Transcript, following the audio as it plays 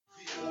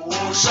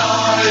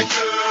Schalke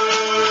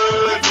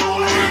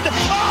 09.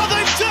 Oh,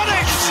 they've done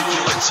it!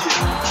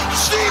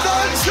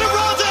 Steven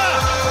Terodde,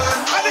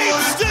 an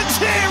instant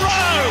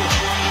hero!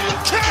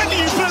 Can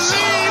you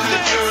believe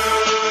this?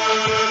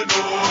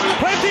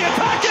 Plenty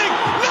attacking!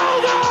 No!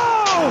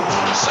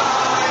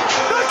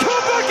 The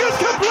comeback is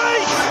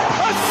complete!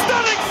 A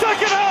stunning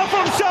second half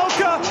from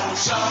Schalke!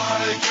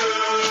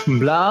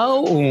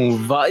 Blau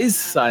und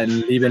weiß sein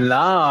Leben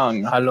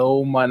lang.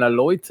 Hallo meine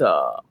Leute.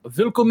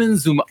 Willkommen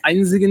zum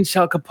einzigen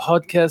Schalke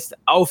Podcast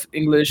auf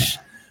English.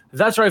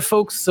 That's right,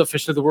 folks.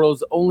 Officially the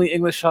world's only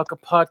English Schalke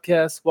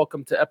podcast.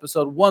 Welcome to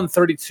episode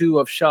 132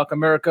 of Schalke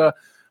America.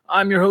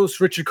 I'm your host,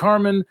 Richard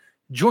Carmen.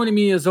 Joining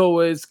me, as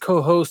always,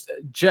 co-host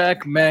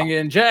Jack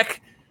Mangan.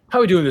 Jack, how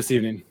are we doing this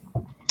evening?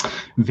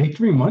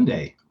 Victory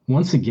Monday,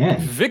 once again.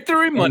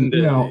 Victory Monday.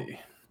 And, you know,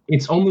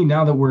 it's only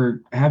now that we're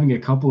having a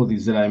couple of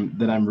these that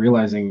I'm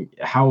realizing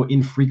how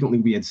infrequently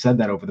we had said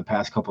that over the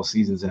past couple of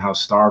seasons and how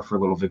starved for a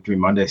little Victory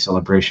Monday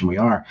celebration we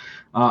are.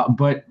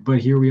 But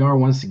here we are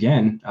once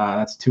again.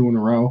 That's 2 in a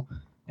row,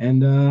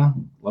 and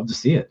love to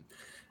see it.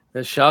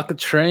 The Schalke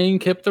train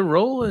kept it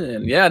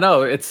rolling. Yeah,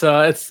 no, it's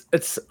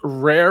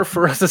rare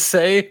for us to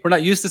say. We're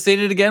not used to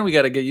saying it again. We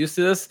got to get used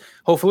to this,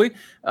 hopefully.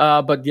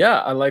 But yeah,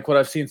 I like what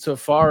I've seen so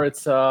far.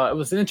 It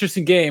was an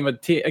interesting game, a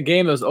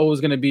game that was always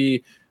going to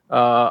be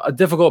a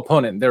difficult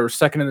opponent. They were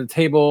second in the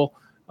table.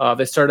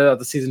 They started out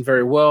the season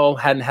very well.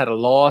 Hadn't had a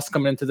loss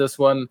coming into this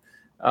one.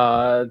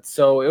 It's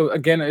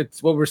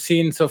what we're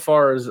seeing so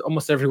far is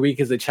almost every week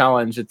is a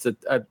challenge. It's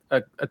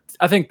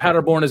I think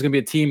Paderborn is going to be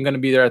a team going to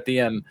be there at the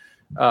end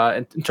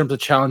in terms of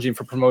challenging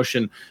for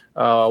promotion.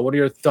 What are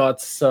your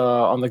thoughts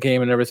on the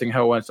game and everything,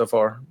 how it went so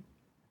far?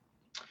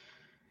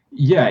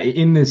 Yeah,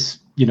 in this,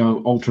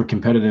 ultra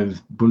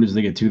competitive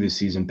Bundesliga 2 this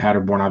season,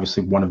 Paderborn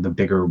obviously one of the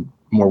bigger,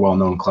 more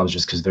well-known clubs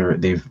just because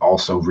they've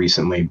also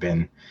recently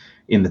been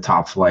in the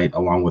top flight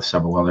along with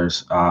several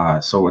others.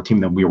 So a team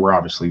that we were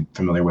obviously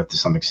familiar with to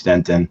some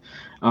extent. And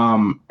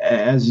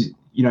as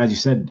you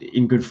said,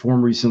 in good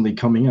form recently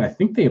coming in, I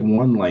think they had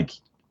won I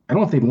don't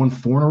know if they'd won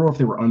 4 in a row, if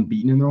they were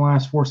unbeaten in their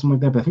last 4, something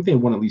like that, but I think they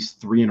had won at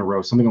least 3 in a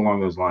row, something along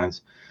those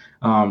lines.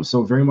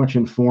 So very much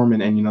in form.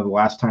 And the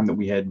last time that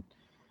we had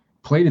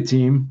played a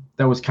team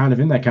that was kind of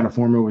in that kind of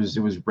form, it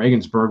was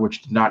Regensburg,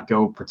 which did not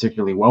go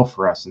particularly well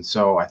for us. And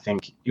so I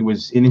think it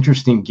was an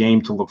interesting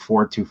game to look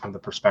forward to from the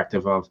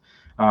perspective of,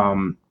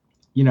 we're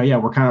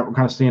kind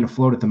of staying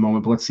afloat at the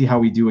moment, but let's see how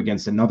we do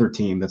against another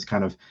team that's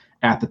kind of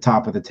at the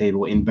top of the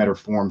table in better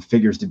form,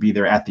 figures to be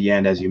there at the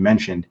end, as you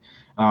mentioned.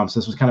 So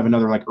this was kind of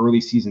another early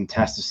season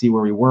test to see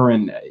where we were.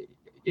 And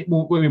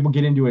we'll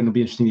get into it, and it'll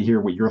be interesting to hear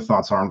what your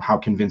thoughts are on how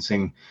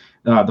convincing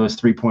those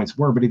 3 points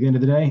were. But at the end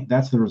of the day,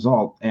 that's the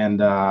result, and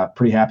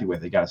pretty happy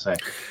with it, got to say.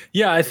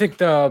 Yeah, I think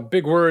the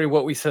big worry,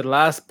 what we said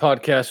last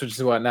podcast, which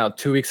is what now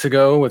 2 weeks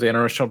ago with the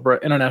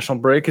international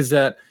break, is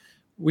that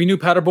we knew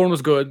Paderborn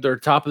was good. They're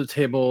top of the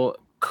table.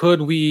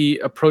 Could we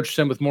approach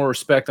them with more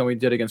respect than we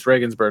did against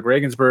Regensburg?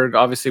 Regensburg,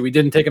 obviously, we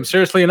didn't take them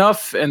seriously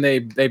enough, and they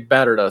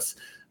battered us.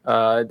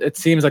 It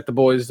seems like the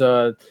boys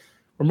were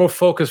more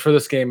focused for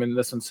this game and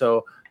this one.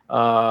 So,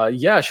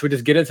 should we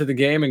just get into the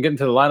game and get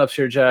into the lineups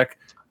here, Jack?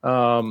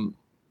 The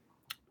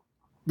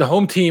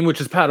home team,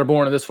 which is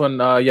Paderborn, in this one,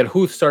 you had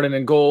Huth starting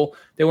in goal.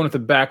 They went with the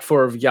back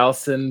four of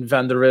Jalsen,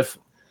 Van der Riff,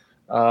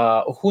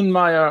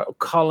 Hoenmaier,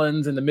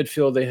 Collins. In the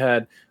midfield, they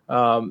had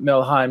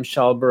Melheim,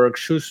 Schalberg,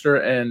 Schuster,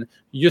 and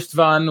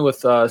Justvan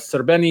with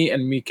Srbeny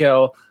and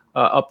Mikel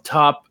up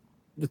top.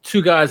 The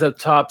two guys up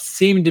top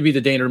seemed to be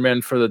the danger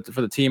men for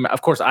the team.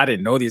 Of course, I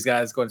didn't know these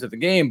guys going into the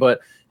game, but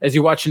as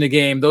you're watching the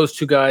game, those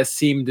two guys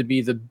seemed to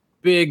be the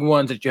big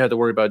ones that you had to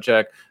worry about,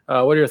 Jack.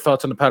 What are your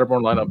thoughts on the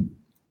Paderborn lineup?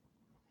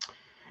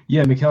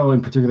 Yeah, Mikel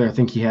in particular, I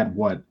think he had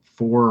 4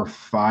 or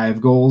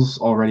 5 goals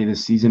already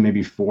this season,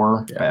 maybe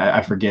 4. Yeah.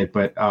 I forget,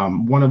 but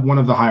one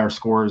of the higher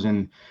scorers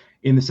in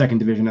the second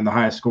division and the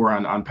highest score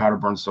on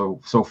Paderborn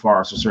so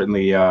far. So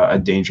certainly a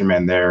danger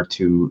man there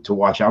to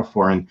watch out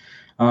for. And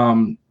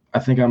I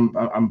think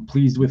I'm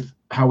pleased with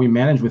how we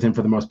managed with him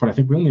for the most part. I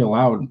think we only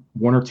allowed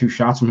 1 or 2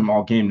 shots from him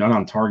all game, none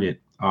on target,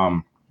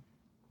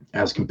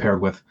 as compared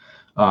with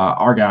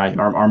our guy,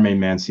 our main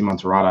man, Simon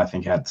Terodde, I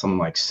think had something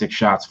like 6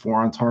 shots,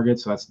 4 on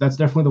target. So that's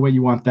definitely the way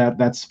you want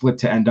that split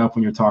to end up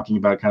when you're talking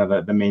about kind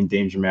of the main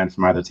danger man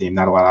from either team.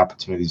 Not a lot of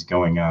opportunities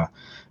going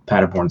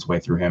Paderborn's way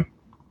through him.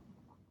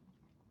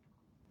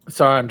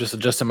 Sorry, I'm just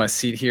adjusting my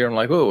seat here. I'm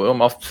like, oh,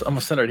 I'm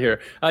centered here.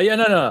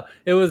 No.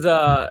 It was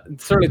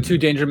certainly 2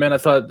 danger men. I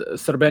thought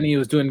Srbeny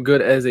was doing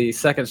good as a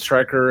second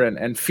striker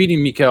and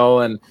feeding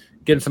Mikel and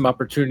getting some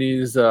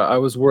opportunities. I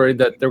was worried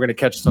that they were going to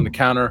catch us on the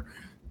counter.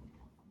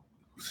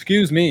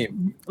 Excuse me.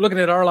 Looking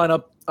at our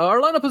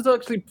lineup is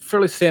actually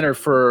fairly standard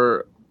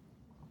for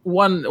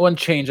one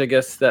change, I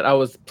guess, that I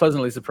was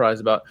pleasantly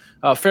surprised about.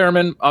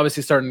 Ferryman,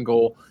 obviously starting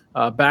goal.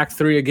 Back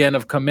 3 again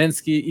of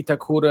Kaminsky,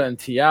 Itakura, and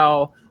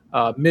Tiao.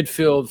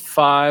 Midfield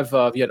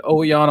 5, you had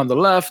Ojan on the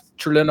left,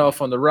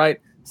 Trulinov on the right,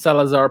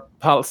 Salazar,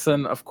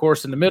 Paulsen, of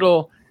course, in the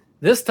middle.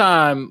 This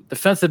time,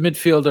 defensive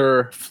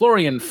midfielder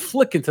Florian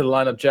Flick into the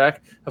lineup,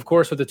 Jack. Of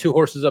course, with the 2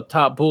 horses up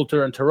top,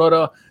 Bulter and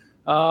Terodde.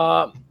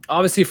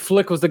 Obviously,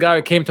 Flick was the guy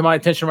who came to my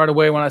attention right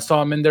away when I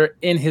saw him in there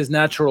in his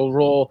natural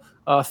role.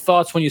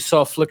 Thoughts when you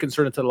saw Flick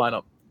inserted into the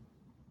lineup?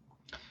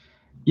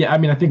 Yeah, I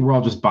mean, I think we're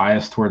all just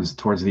biased towards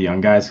the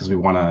young guys because we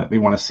want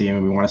to see him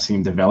and we want to see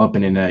him develop.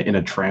 And in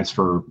a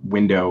transfer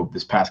window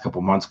this past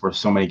couple months, where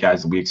so many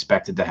guys that we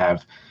expected to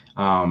have,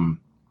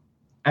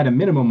 at a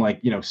minimum,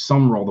 like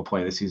some role to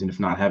play this season, if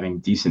not having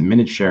decent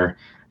minute share,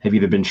 have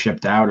either been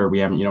shipped out or we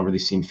haven't really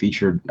seen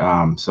featured.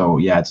 So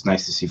yeah, it's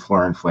nice to see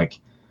Florian Flick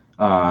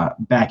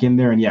back in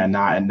there, and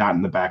not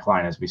in the back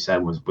line, as we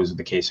said was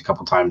the case a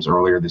couple times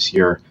earlier this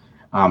year.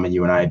 And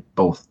you and I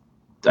both,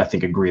 I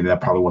think, agree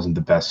that probably wasn't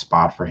the best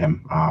spot for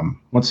him.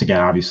 Once again,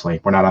 obviously,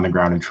 we're not on the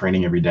ground and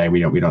training every day. We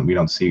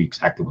don't see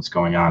exactly what's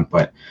going on,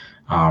 but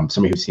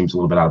somebody who seems a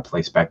little bit out of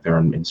place back there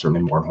and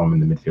certainly more at home in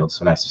the midfield.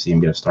 So nice to see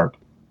him get a start.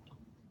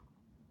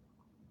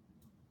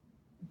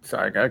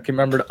 Sorry, I can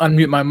remember to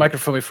unmute my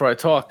microphone before I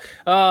talk.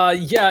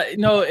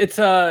 It's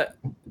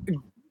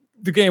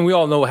the game. We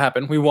all know what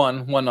happened. We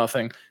won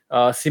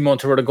 1-0. Simon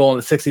Terodde goal in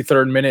the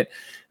 63rd minute.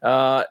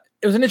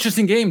 It was an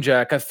interesting game,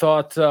 Jack. I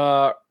thought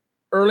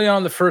early on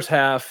in the first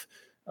half,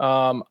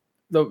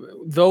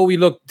 though we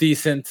looked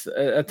decent,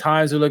 at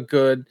times we looked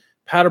good.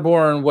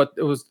 Paderborn, what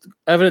it was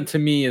evident to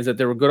me is that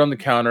they were good on the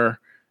counter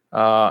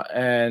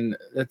and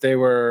that they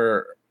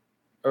were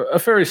a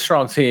very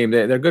strong team.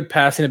 They're good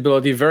passing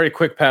ability, very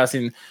quick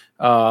passing.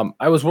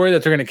 I was worried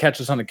that they're going to catch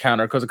us on the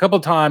counter because a couple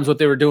of times what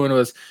they were doing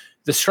was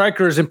the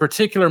strikers, in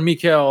particular,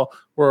 Mikel,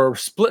 were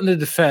splitting the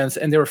defense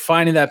and they were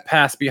finding that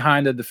pass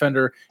behind the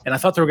defender. And I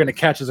thought they were going to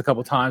catch us a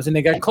couple of times, and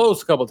they got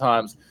close a couple of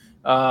times.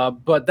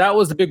 But that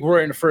was the big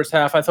worry in the first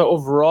half. I thought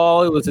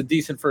overall it was a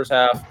decent first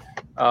half.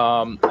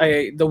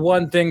 The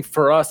one thing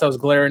for us that was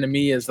glaring to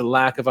me is the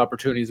lack of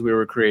opportunities we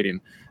were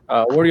creating.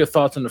 What are your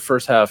thoughts on the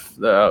first half?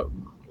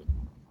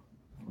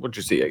 What'd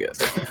you see, I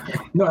guess?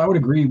 No, I would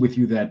agree with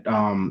you that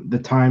the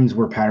times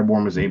where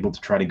Paderborn was able to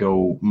try to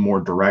go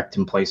more direct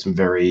and play some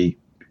very,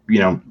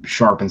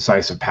 sharp,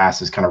 incisive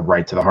passes kind of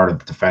right to the heart of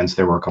the defense,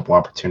 there were a couple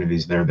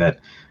opportunities there that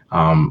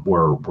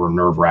were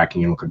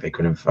nerve-wracking and looked like they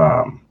could have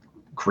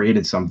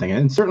created something.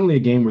 And certainly a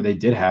game where they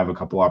did have a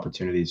couple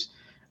opportunities.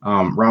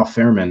 Ralf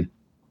Fährmann,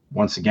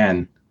 once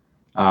again,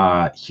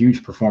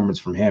 huge performance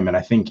from him. And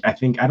I think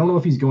I don't know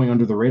if he's going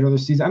under the radar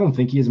this season. I don't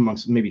think he is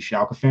amongst maybe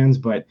Schalke fans,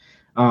 but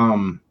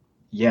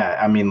yeah,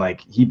 I mean,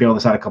 like, he bailed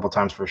us out a couple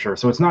times for sure.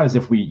 So it's not as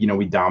if we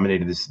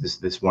dominated this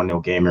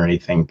 1-0 game or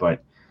anything.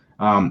 But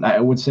I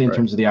would say in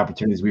terms of the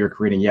opportunities we were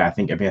creating, I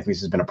think this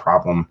has been a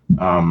problem,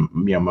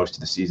 most of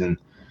the season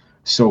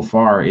so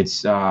far.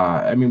 It's,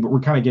 we're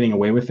kind of getting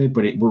away with it,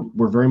 but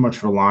we're very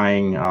much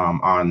relying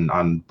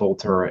on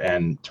Bolter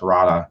and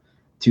Terodde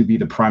to be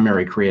the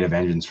primary creative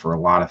engines for a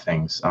lot of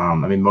things.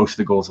 Most of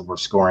the goals that we're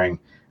scoring,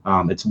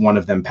 it's one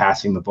of them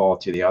passing the ball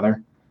to the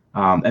other.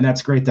 And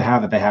that's great to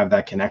have that they have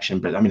that connection.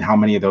 But how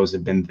many of those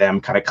have been them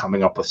kind of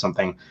coming up with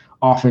something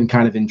often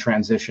kind of in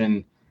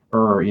transition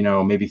or,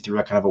 maybe through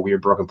a kind of a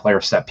weird broken play or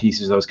set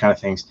pieces, those kind of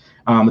things.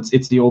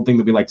 It's the old thing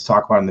that we like to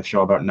talk about in the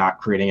show about not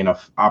creating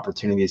enough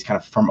opportunities kind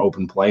of from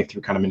open play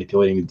through kind of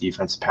manipulating the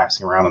defense,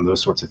 passing around and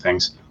those sorts of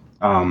things.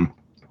 And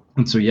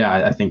so,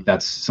 I think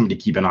that's something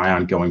to keep an eye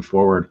on going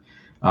forward.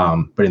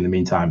 But in the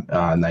meantime,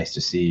 nice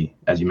to see,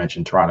 as you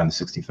mentioned, Terodde in the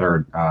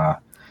 63rd,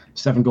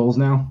 7 goals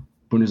now.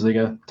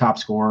 Bundesliga top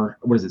scorer.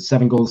 What is it?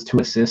 7 goals, 2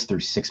 assists through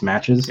 6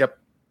 matches. Yep.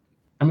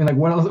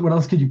 What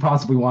else could you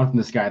possibly want from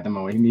this guy at the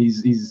moment?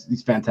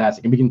 He's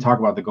fantastic, and we can talk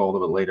about the goal a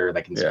little bit later,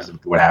 like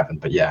specifically what happened.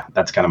 But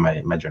that's kind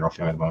of my general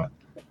feeling at the moment.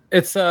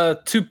 It's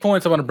 2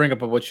 points I want to bring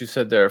up of what you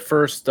said there.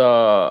 First,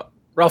 Ralf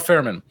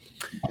Fährmann.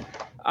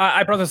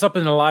 I brought this up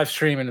in the live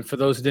stream, and for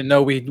those who didn't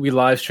know, we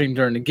live streamed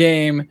during the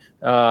game,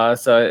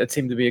 so it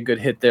seemed to be a good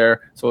hit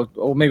there. So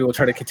maybe we'll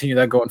try to continue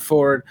that going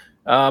forward.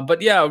 I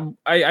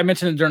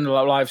mentioned it during the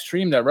live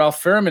stream that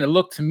Ralf Fährmann, it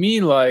looked to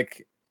me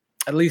like,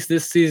 at least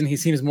this season, he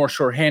seems more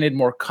short-handed,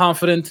 more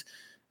confident.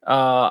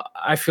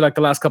 I feel like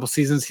the last couple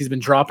seasons he's been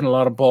dropping a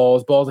lot of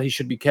balls that he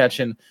should be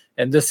catching.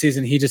 And this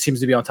season he just seems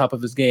to be on top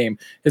of his game.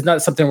 It's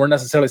not something we're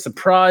necessarily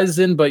surprised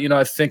in, but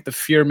I think the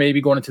fear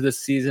maybe going into this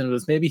season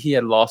was maybe he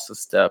had lost a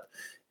step.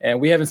 And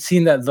we haven't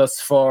seen that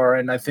thus far.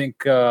 And I think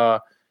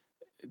Schalke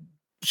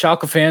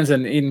fans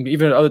and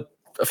even other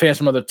fans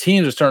from other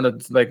teams are starting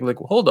to like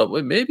hold up,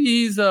 maybe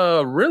he's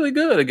really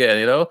good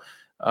again,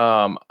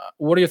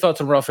 What are your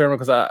thoughts on Ralf Fährmann?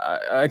 Because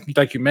I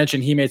like you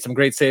mentioned, he made some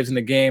great saves in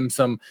the game,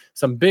 some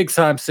big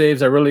time saves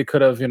that really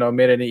could have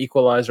made an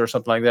equalizer or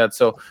something like that.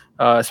 So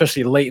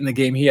especially late in the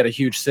game, he had a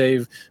huge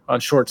save on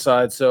short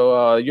side.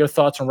 So your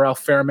thoughts on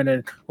Ralf Fährmann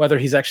and whether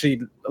he's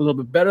actually a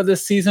little bit better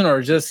this season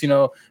or just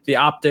the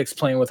optics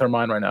playing with our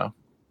mind right now?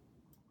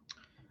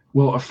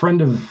 Well, a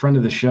friend of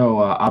the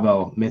show,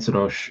 Abel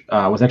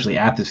Metzerosh, was actually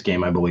at this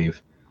game, I believe,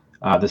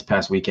 this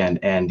past weekend,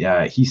 and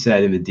he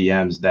said in the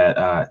DMs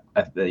that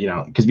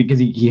because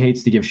he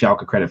hates to give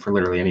Schalke credit for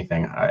literally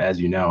anything, as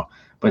you know,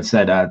 but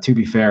said to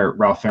be fair,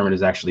 Ralf Fährmann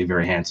is actually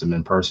very handsome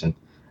in person.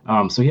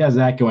 So he has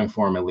that going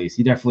for him at least.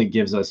 He definitely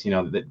gives us,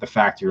 the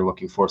factor you're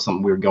looking for,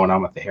 something weird going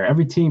on with the hair.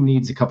 Every team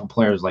needs a couple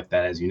players like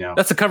that, as you know.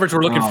 That's the coverage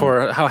we're looking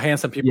for, how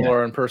handsome people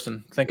are in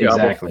person. Thank you,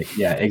 exactly. Albo.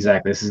 Yeah,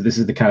 exactly. This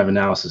is the kind of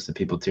analysis that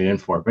people tune in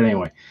for. But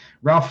anyway,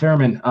 Ralph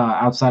Fairman,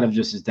 outside of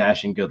just his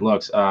dashing good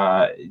looks,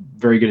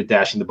 very good at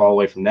dashing the ball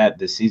away from net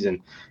this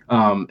season.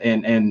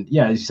 And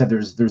yeah, as you said,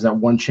 there's that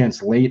one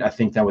chance late. I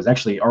think that was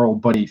actually our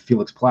old buddy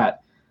Felix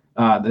Platt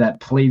that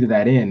played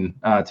that in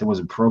was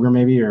a program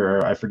maybe,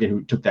 or I forget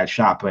who took that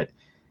shot, but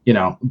he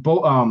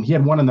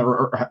had one in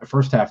the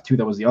first half too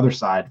that was the other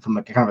side from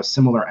kind of a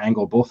similar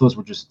angle. Both those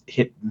were just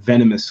hit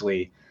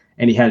venomously,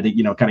 and he had to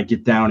kind of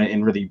get down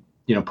and really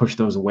push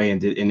those away,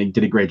 and he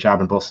did a great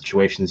job in both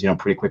situations.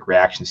 Pretty quick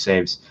reaction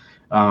saves.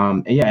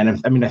 I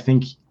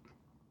think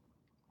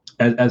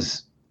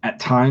as at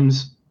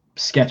times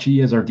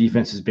sketchy as our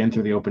defense has been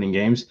through the opening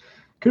games,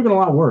 could have been a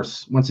lot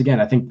worse. Once again,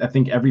 I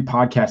think every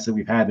podcast that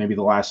we've had, maybe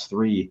the last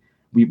three,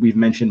 we've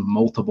mentioned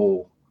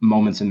multiple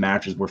moments in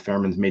matches where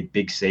Fairman's made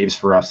big saves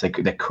for us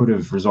that could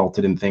have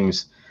resulted in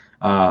things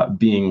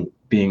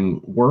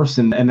being worse.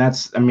 And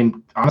that's,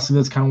 honestly,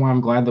 that's kind of why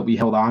I'm glad that we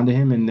held on to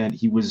him and that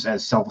he was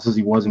as selfless as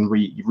he was in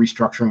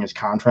restructuring his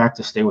contract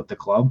to stay with the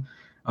club.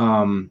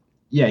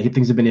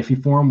 Things have been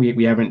iffy for him. We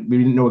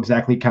didn't know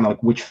exactly kind of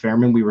like which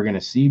Fairman we were going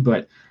to see,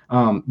 but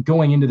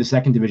going into the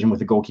second division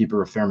with a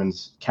goalkeeper of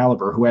Fairman's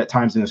caliber, who at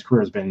times in his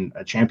career has been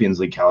a Champions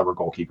League caliber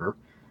goalkeeper.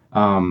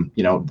 At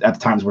the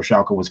times where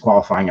Schalke was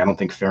qualifying, I don't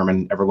think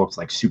Fairman ever looked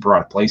like super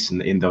out of place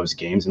in those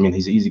games.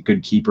 He's a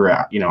good keeper,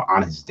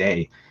 on his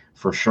day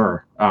for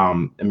sure.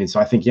 So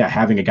I think,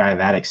 having a guy of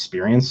that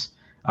experience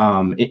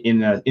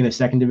in a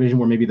second division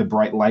where maybe the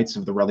bright lights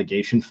of the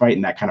relegation fight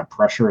and that kind of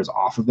pressure is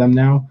off of them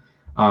now,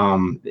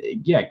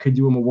 it could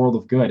do him a world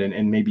of good.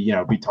 And maybe,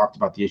 we talked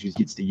about the issues.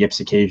 He gets the yips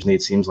occasionally.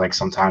 It seems like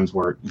sometimes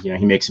where,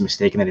 he makes a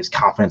mistake and then his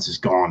confidence is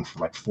gone for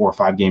like 4 or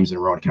 5 games in a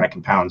row and kind of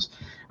compounds.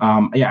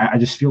 I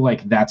just feel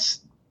like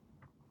that's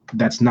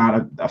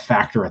not a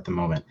factor at the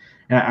moment.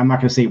 And I'm not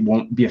going to say it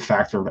won't be a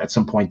factor at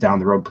some point down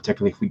the road,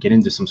 particularly if we get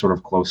into some sort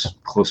of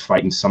close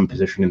fight in some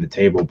position in the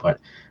table. But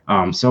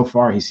so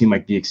far, he seemed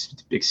like the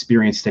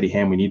experienced, steady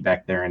hand we need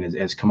back there, and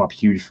has come up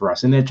huge for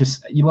us. And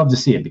you love to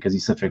see it because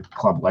he's such a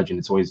club legend.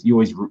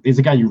 It's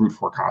a guy you root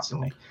for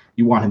constantly.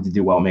 You want him to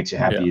do well. It makes you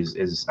happy.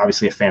 Is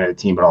obviously a fan of the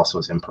team, but also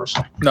as him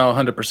personally. No,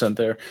 100%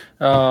 there.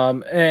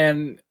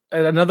 And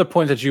another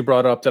point that you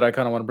brought up that I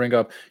kind of want to bring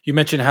up, you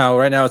mentioned how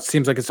right now it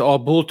seems like it's all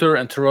Bülter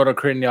and Terodde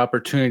creating the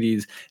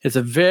opportunities. It's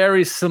a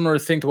very similar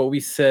thing to what we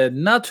said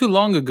not too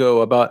long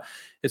ago about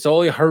it's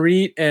only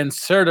Harit and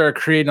Serdar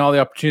creating all the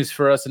opportunities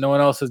for us and no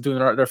one else is doing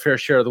their fair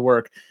share of the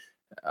work.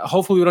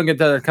 Hopefully we don't get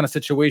that kind of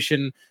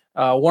situation.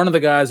 One of the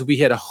guys we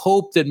had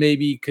hoped that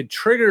maybe could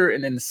trigger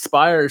and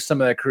inspire some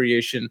of that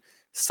creation,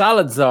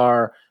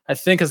 Salazar, I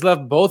think has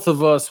left both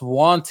of us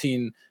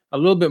wanting a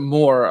little bit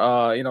more.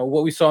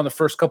 What we saw in the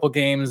first couple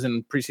games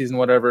and preseason,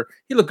 whatever,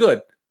 he looked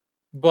good.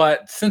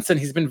 But since then,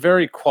 he's been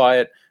very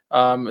quiet.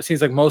 It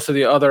seems like most of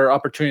the other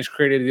opportunities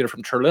created either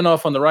from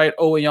Cherlinov on the right,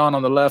 Oweyan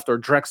on the left, or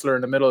Drexler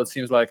in the middle, it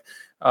seems like.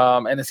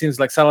 And it seems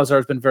like Salazar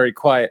has been very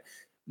quiet.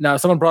 Now,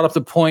 someone brought up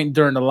the point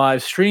during the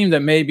live stream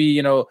that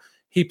maybe,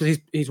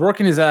 he's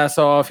working his ass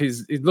off.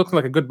 He's looking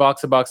like a good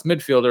box-to-box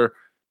midfielder.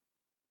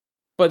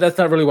 But that's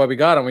not really why we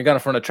got him. We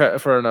got him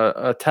for an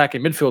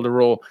attacking midfielder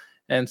role.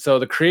 And so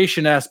the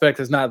creation aspect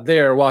is not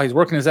there while he's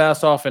working his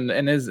ass off and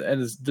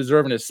is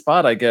deserving his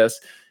spot, I guess.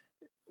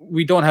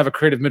 We don't have a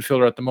creative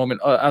midfielder at the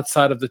moment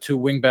outside of the 2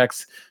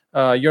 wingbacks.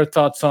 Your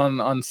thoughts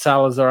on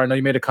Salazar? I know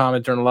you made a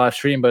comment during the live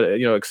stream, but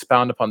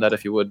expound upon that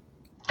if you would.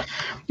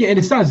 Yeah, and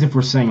it's not as if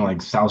we're saying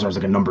like Salazar's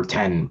like a number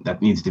 10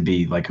 that needs to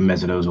be like a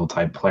Mesut Ozil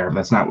type player.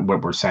 That's not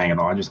what we're saying at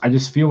all. I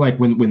just feel like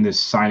when this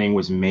signing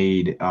was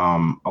made,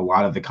 a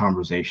lot of the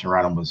conversation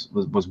around him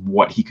was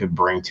what he could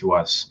bring to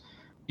us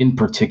in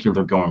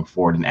particular going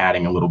forward and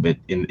adding a little bit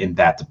in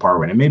that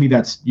department. And maybe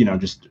that's,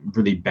 just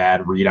really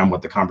bad read on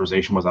what the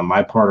conversation was on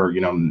my part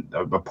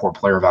or, a poor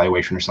player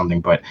evaluation or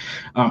something. But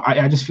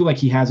I just feel like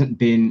he hasn't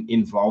been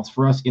involved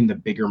for us in the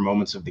bigger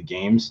moments of the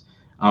games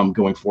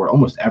going forward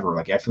almost ever.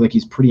 Like, I feel like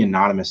he's pretty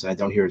anonymous and I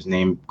don't hear his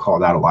name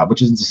called out a lot,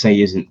 which isn't to say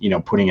he isn't,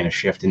 putting in a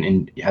shift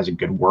and has a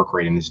good work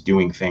rate and is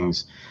doing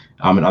things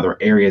in other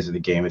areas of the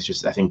game. It's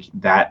just, I think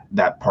that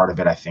part of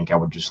it, I think I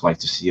would just like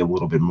to see a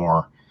little bit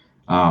more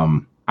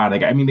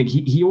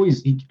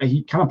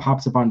he kind of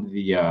pops up onto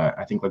the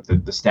I think like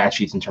the stat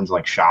sheets in terms of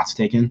like shots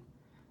taken,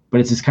 but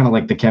it's just kind of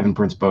like the Kevin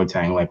Prince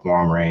Boateng, like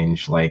long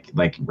range, like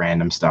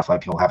random stuff.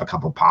 Like he'll have a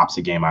couple pops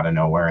a game out of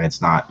nowhere, and it's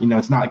not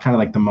kind of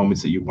like the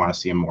moments that you want to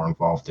see him more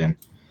involved in.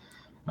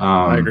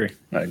 I agree.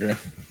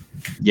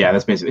 Yeah,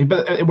 that's basically.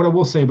 But what I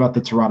will say about the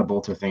Terodde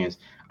Bülter thing is,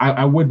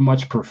 I would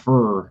much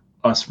prefer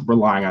us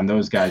relying on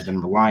those guys than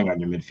relying on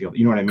your midfield.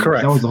 You know what I mean?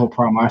 Correct. That was the whole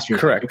problem last year.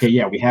 Correct. Okay,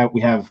 yeah, we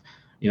have.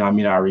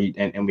 Harit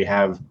and we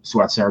have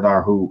Suat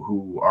Serdar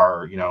who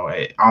are,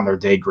 on their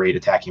day great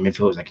attacking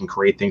midfielders that can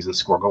create things and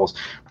score goals.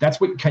 That's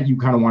what you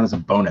kind of want as a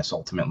bonus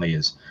ultimately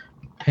is,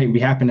 hey, we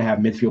happen to have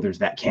midfielders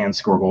that can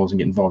score goals and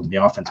get involved in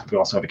the offense, but we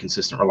also have a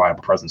consistent,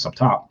 reliable presence up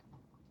top.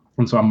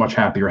 And so I'm much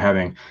happier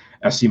having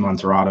SC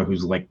Monterrado,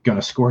 who's like going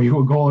to score you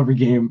a goal every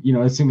game,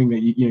 assuming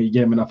that you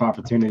give him enough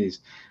opportunities.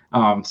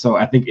 So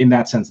I think in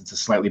that sense, it's a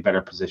slightly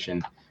better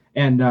position.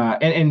 And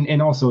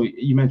also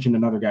you mentioned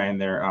another guy in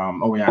there,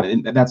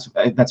 and that's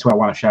who I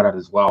want to shout out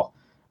as well.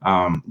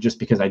 Just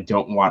because I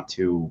don't want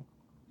to,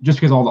 just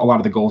because a lot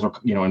of the goals are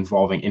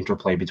involving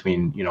interplay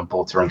between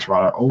Bolter and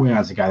Torrado. Oweyan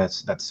is a guy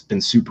that's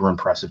been super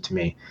impressive to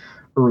me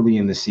early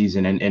in the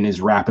season and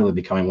is rapidly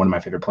becoming one of my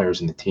favorite players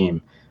in the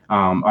team.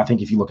 I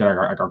think if you look at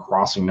our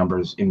crossing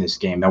numbers in this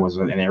game, that was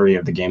an area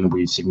of the game that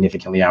we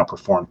significantly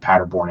outperformed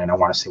Paderborn. And I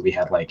want to say we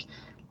had like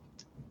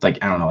I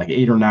don't know, like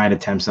 8 or 9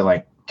 attempts that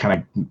like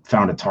kind of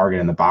found a target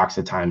in the box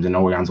at times. And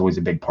Oweyan's always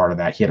a big part of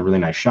that. He had a really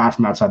nice shot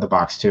from outside the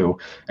box too.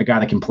 A guy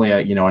that can play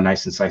a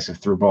nice incisive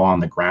through ball on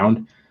the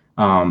ground.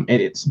 And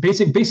it's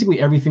basically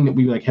everything that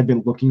we had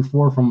been looking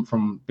for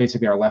from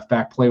basically our left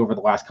back play over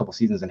the last couple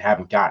seasons and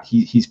haven't got.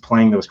 He's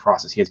playing those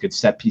crosses. He has good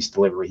set piece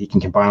delivery. He can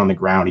combine on the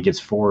ground. He gets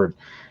forward,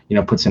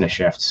 puts in a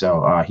shift.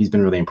 So he's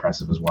been really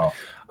impressive as well.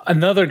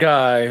 Another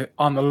guy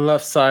on the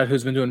left side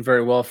who's been doing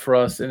very well for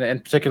us, and in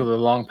particular the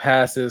long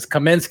passes,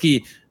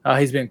 Kaminsky.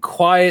 He's been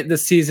quiet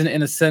this season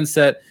in a sense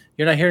that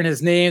you're not hearing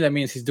his name. That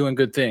means he's doing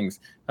good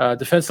things.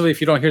 Defensively, if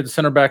you don't hear the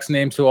center back's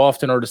name too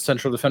often, or the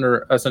central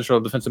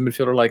defensive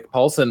midfielder like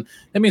Paulson,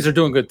 that means they're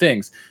doing good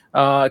things.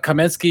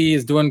 Kaminsky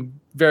is doing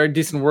very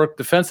decent work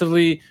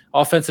defensively.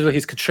 Offensively,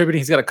 he's contributing.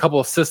 He's got a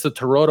couple assists to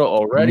Terodo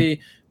already.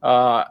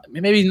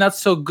 Maybe not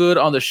so good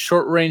on the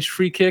short range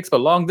free kicks, but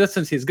long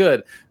distance he's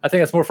good. I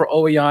think that's more for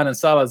Oweyan and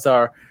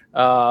Salazar.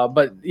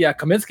 But yeah,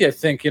 Kaminsky, I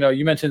think,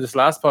 you mentioned this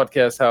last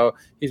podcast, how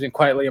he's been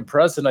quietly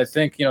impressed. And I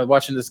think,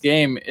 watching this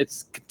game,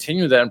 it's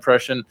continued that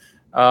impression.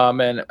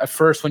 And at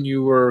first when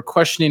you were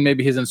questioning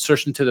maybe his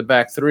insertion to the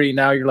back three,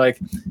 now you're like,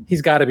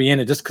 he's got to be in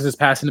it just because his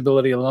passing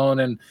ability alone.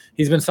 And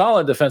he's been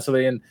solid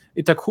defensively. And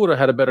Itakura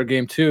had a better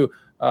game too.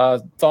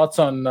 Thoughts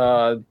on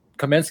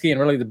Kaminsky and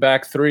really the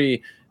back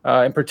three,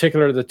 in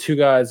particular, the two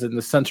guys in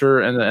the center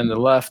and the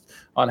left,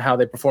 on how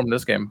they performed in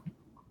this game?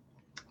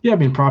 Yeah, I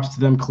mean, props to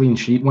them. Clean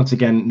sheet. Once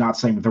again, not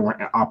saying that there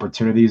weren't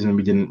opportunities and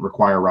we didn't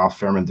require Ralph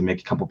Fairman to make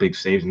a couple big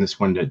saves in this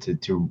one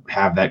to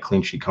have that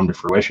clean sheet come to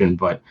fruition.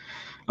 But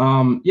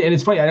and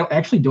it's funny. I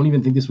don't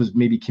even think this was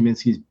maybe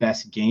Kaminsky's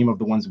best game of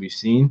the ones we've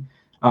seen,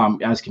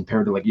 as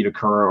compared to like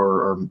Itakura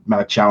or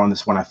Malik Chow.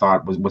 This one I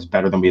thought was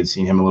better than we had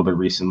seen him a little bit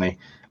recently.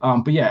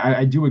 But yeah,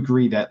 I do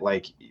agree that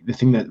like the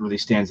thing that really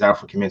stands out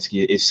for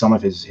Kaminsky is some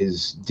of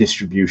his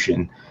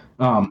distribution.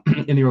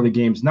 In the early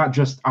games, not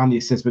just on the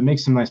assist, but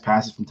makes some nice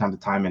passes from time to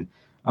time.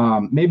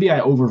 And maybe I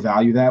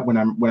overvalue that when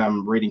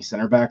I'm rating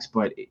center backs.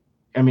 But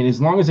I mean, as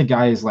long as a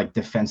guy is like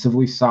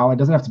defensively solid,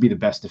 doesn't have to be the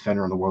best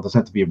defender in the world, doesn't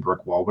have to be a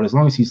brick wall, but as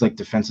long as he's like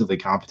defensively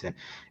competent,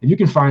 if you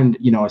can find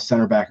a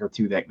center back or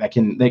two that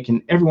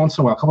can every once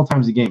in a while, a couple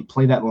times a game,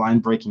 play that line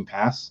breaking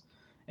pass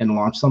and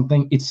launch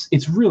something,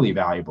 it's really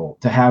valuable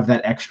to have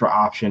that extra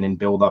option and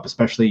build up,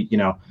 especially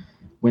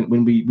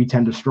when we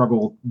tend to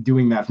struggle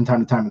doing that from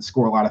time to time and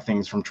score a lot of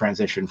things from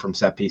transition, from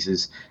set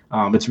pieces.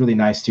 It's really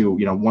nice to,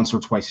 once or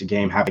twice a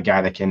game, have a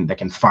guy that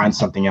can find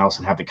something else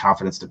and have the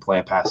confidence to play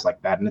a pass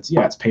like that. And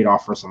it's paid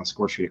off for us on the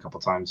score sheet a couple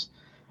times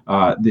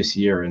this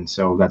year. And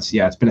so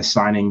it's been a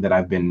signing that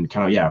I've been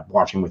kind of,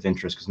 watching with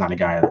interest, because not a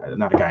guy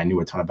I knew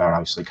a ton about,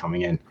 obviously,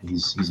 coming in.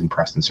 He's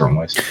impressed in certain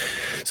ways.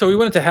 So we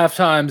went into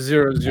halftime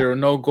 0-0,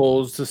 no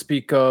goals to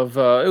speak of.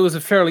 It was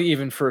a fairly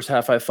even first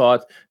half, I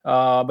thought.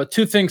 But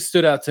two things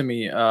stood out to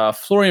me.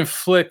 Florian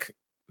Flick,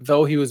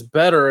 though he was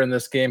better in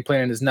this game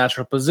playing in his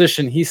natural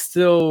position, he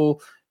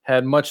still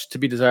had much to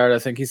be desired. I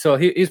think he's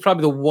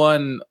probably the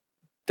one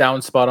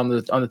down spot on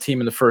the team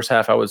in the first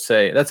half, I would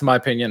say. That's my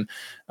opinion.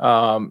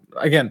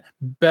 Again,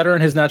 better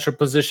in his natural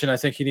position. I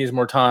think he needs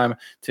more time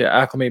to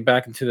acclimate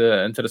back into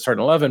the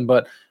starting 11.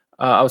 But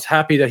I was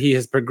happy that he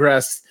has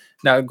progressed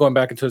now, going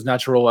back into his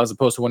natural role as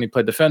opposed to when he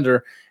played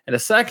defender. And the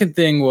second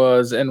thing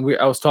was, I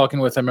was talking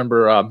with, I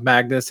remember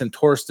Magnus and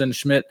Torsten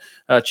Schmidt,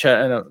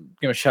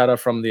 give a shout out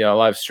from the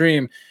live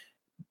stream.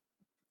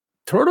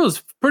 Terodo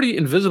was pretty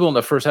invisible in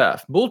the first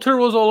half. Bolter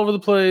was all over the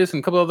place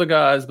and a couple other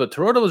guys, but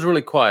Terodo was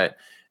really quiet.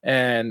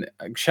 And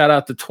shout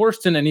out to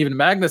Torsten and even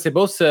Magnus. They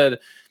both said,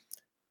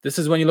 this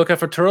is when you look out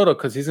for Terodo,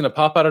 because he's going to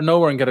pop out of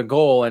nowhere and get a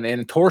goal. And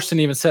Torsten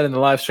even said in the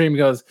live stream, he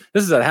goes,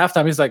 this is at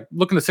halftime. He's like,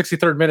 look in the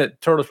 63rd minute,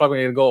 Terodo's probably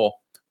going to get a goal.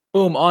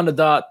 Boom, on the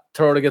dot,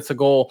 Terodo gets a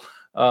goal.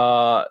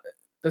 The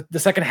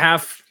second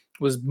half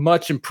was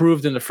much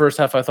improved in the first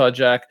half, I thought,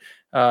 Jack.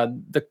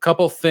 The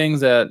couple things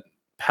that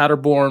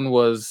Paderborn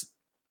was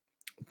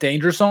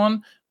dangerous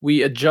on,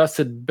 we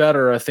adjusted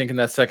better, I think, in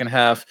that second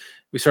half.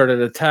 We started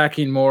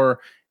attacking more,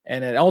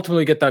 and then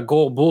ultimately get that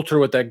goal. Bolter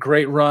with that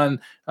great run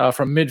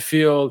from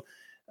midfield.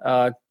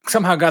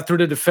 Somehow got through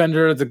the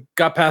defender,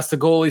 got past the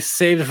goalie,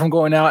 saved it from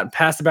going out, and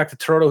passed it back to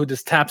Terodo, who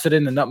just taps it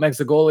in and nutmegs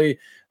the goalie.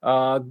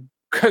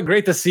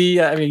 Great to see.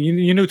 I mean,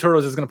 you knew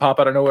Terodo was going to pop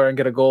out of nowhere and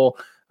get a goal.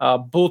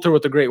 Bolter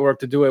with the great work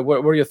to do it.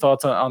 What were your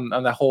thoughts on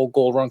that whole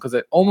goal run? Because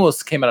it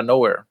almost came out of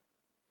nowhere.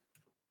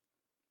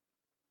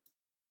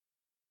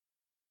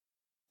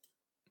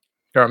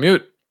 You're on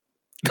mute.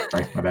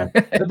 Sorry, my bad.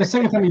 The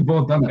second time you've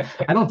both done that.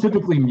 I don't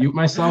typically mute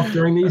myself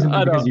during these, and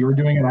because you were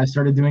doing it, I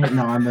started doing it.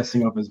 No, I'm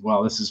messing up as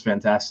well. This is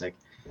fantastic.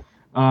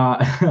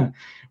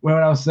 What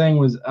I was saying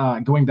was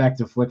going back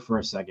to Flick for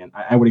a second.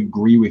 I would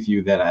agree with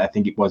you that I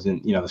think it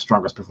wasn't the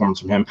strongest performance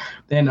from him.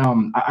 Then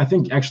I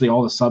think actually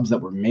all the subs that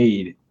were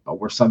made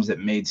were subs that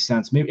made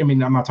sense. Maybe I'm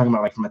not talking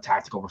about like from a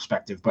tactical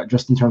perspective, but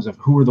just in terms of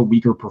who are the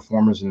weaker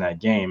performers in that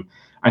game.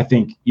 I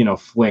think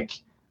Flick,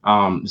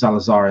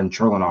 Zalazar, and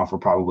Cherlanov were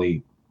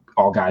probably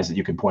all guys that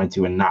you could point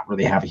to and not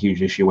really have a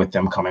huge issue with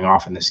them coming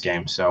off in this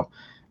game. So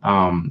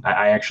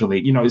I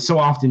actually, so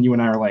often you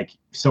and I are like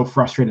so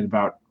frustrated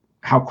about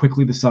how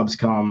quickly the subs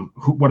come,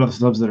 what are the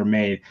subs that are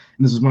made.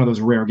 And this is one of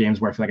those rare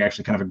games where I feel like I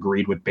actually kind of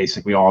agreed with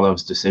basically all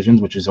those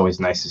decisions, which is always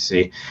nice to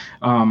see.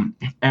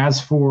 As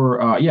for,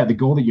 the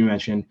goal that you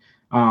mentioned,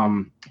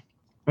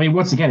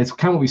 once again, it's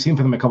kind of what we've seen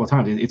for them a couple of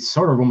times. It's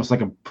sort of almost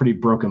like a pretty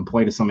broken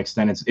play to some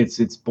extent.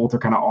 It's Bolter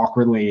kind of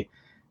awkwardly,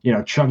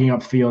 chugging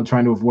upfield,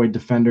 trying to avoid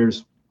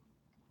defenders,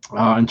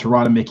 and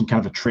Terrata making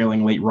kind of a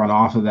trailing late run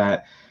off of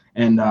that.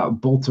 And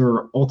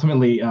Bolter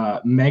ultimately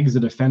megs the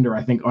defender,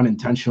 I think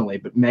unintentionally,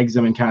 but megs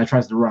him and kind of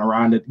tries to run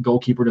around it.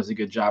 Goalkeeper does a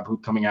good job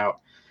coming out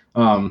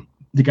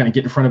to kind of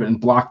get in front of it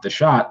and block the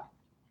shot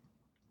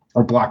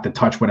or block the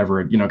touch,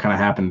 whatever kind of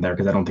happened there,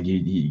 because I don't think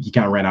he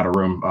kind of ran out of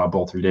room.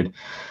 Bolter did.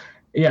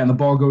 Yeah, and the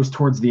ball goes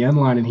towards the end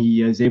line, and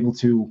he is able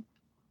to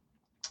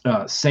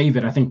save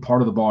it. I think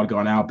part of the ball had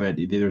gone out, but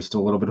there's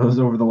still a little bit of those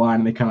over the line,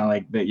 and they kind of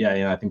like that.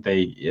 Yeah, I think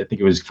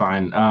it was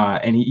fine.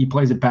 And he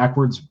plays it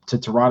backwards to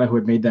Terrata, who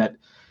had made that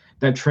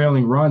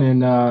trailing run,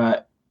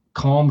 and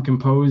calm,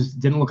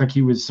 composed, didn't look like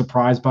he was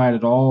surprised by it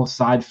at all.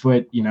 Side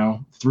foot,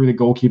 through the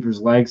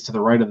goalkeeper's legs to the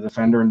right of the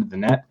defender into the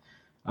net.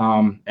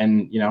 And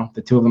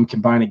the two of them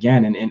combine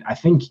again. And I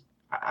think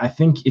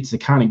it's the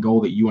kind of goal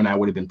that you and I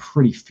would have been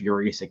pretty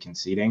furious at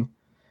conceding,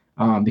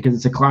 because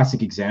it's a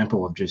classic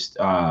example of just,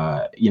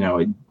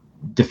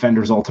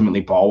 defenders ultimately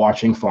ball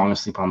watching, falling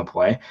asleep on the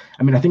play.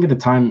 I mean, I think at the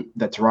time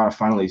that Terrata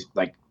finally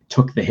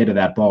took the hit of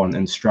that ball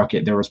and struck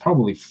it, there was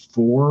probably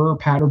 4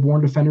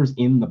 Paderborn defenders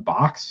in the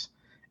box,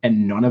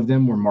 and none of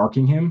them were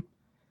marking him.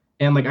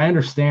 And I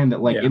understand that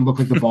it looked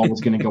like the ball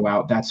was going to go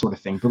out, that sort of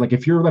thing. But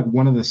if you're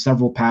one of the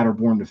several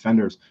Paderborn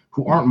defenders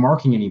who aren't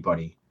marking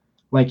anybody,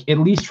 at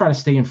least try to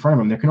stay in front of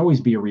them. There can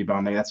always be a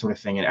rebound there, that sort of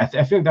thing. And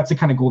I feel like that's the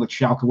kind of goal that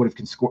Schalke would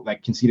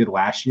have conceded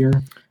last year,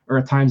 or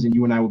at times, and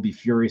you and I would be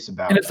furious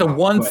about. And it's the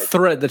one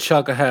threat that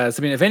Schalke has.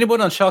 I mean, if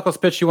anybody on Schalke's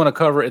pitch you want to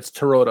cover, it's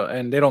Terrata,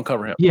 and they don't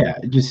cover him. Yeah,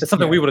 it's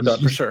something we would have done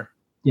for sure.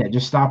 Yeah,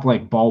 just stop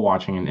ball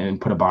watching and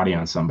put a body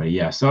on somebody.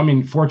 Yeah, so I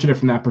mean, fortunate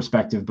from that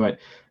perspective, but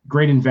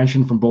great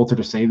invention from Bolter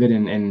to save it,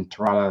 and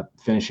Terrata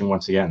finishing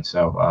once again.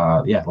 So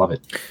love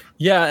it.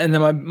 Yeah, and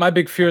then my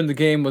big fear in the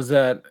game was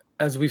that,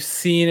 as we've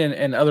seen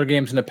in other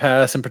games in the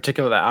past, in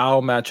particular the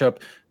AO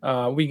matchup,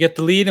 we get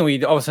the lead and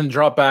we all of a sudden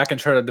drop back and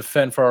try to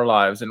defend for our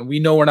lives. And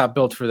we know we're not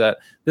built for that.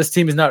 This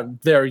team is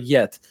not there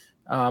yet.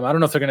 I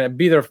don't know if they're going to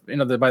be there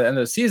by the end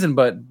of the season,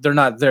 but they're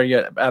not there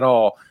yet at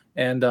all.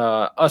 And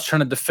us trying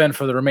to defend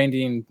for the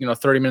remaining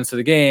 30 minutes of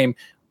the game,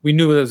 we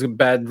knew it was a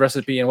bad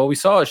recipe. And what we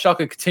saw is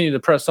Schalke continue to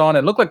press on.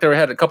 It looked like they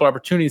had a couple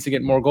opportunities to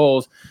get more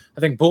goals. I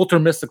think Bolter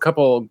missed a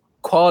couple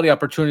quality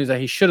opportunities that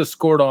he should have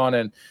scored on,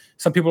 and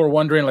some people were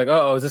wondering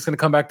is this going to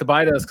come back to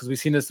bite us, because we've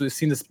seen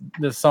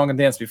this song and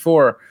dance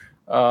before.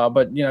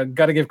 But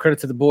got to give credit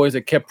to the boys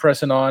that kept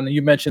pressing on.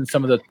 You mentioned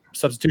some of the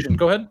substitutions.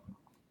 Go ahead.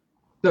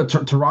 No,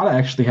 Terrata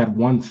actually had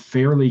one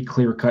fairly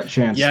clear-cut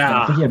chance.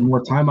 Yeah, I think he had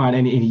more time on,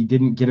 and he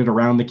didn't get it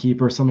around the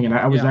keeper or something. And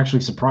I was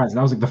actually surprised.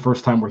 That was the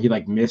first time where he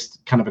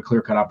missed kind of a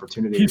clear-cut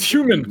opportunity. He's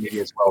human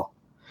as well.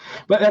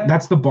 But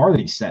that's the bar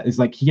that he set. Is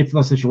he gets in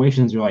those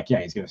situations, you're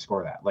he's going to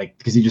score that.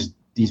 Because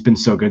he's been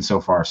so good so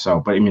far. So,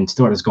 but I mean,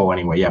 still had his goal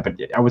anyway. Yeah, but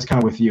I was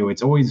kind of with you.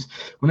 It's always,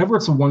 whenever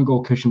it's a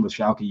 1-goal cushion with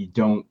Schalke, you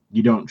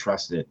don't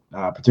trust it.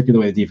 Particularly the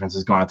way the defense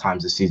has gone at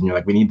times this season.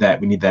 You're we need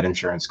that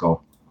insurance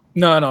goal.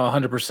 No,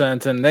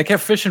 100%. And they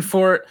kept fishing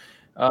for it.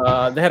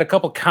 They had a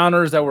couple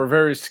counters that were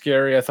very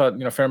scary. I thought,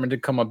 Fairman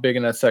did come up big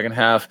in that second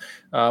half.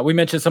 We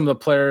mentioned some of the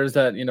players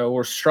that,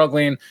 were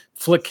struggling.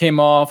 Flick came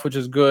off, which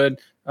is good.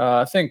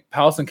 I think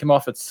Paulson came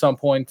off at some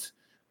point.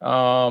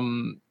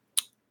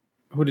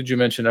 Who did you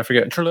mention? I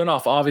forget.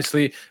 Cherlanov,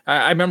 obviously.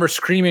 I remember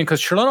screaming because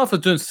Cherlanov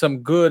was doing some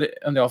good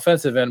on the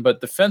offensive end,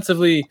 but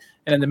defensively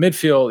and in the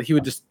midfield, he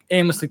would just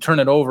aimlessly turn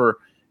it over.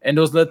 And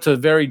those led to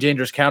very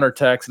dangerous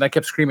counterattacks. And I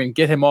kept screaming,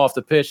 get him off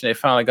the pitch. And they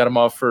finally got him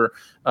off for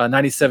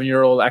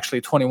 97-year-old,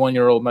 actually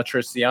 21-year-old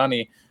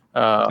Matriciani.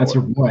 That's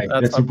your boy.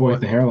 That's your boy with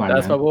the hairline.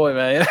 That's my boy,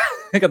 man.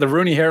 I got the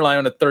Rooney hairline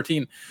on at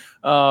 13.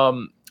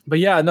 But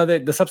yeah, no,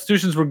 the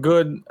substitutions were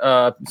good.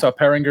 Saw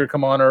Peringer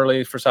come on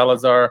early for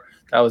Salazar.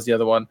 That was the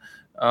other one.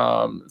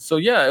 So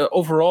yeah,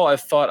 overall, I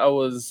thought I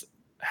was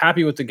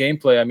happy with the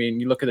gameplay. I mean,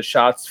 you look at the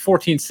shots,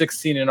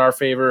 14-16 in our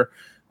favor.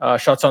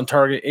 Shots on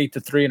target,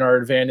 8-3 in our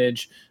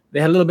advantage. They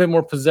had a little bit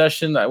more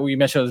possession. We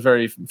mentioned it was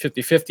very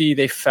 50-50.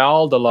 They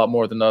fouled a lot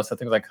more than us. I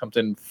think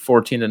something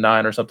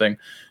 14-9 or something.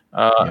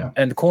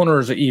 And the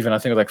corners are even. I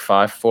think it was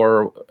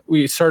 5-4.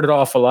 We started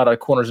off a lot of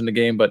corners in the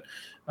game, but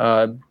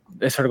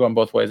They started going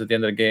both ways at the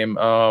end of the game.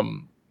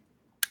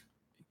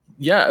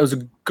 Yeah, it was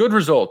a good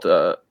result.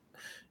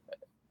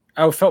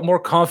 I felt more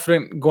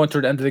confident going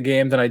toward the end of the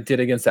game than I did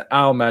against the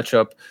Al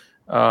matchup,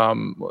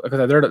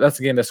 because that's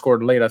the game that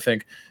scored late, I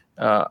think.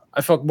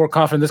 I felt more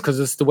confident this because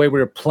this is the way we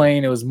were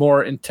playing. It was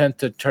more intent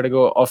to try to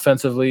go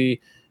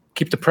offensively,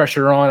 keep the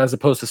pressure on, as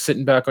opposed to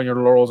sitting back on your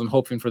laurels and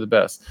hoping for the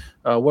best.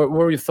 What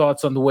were your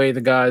thoughts on the way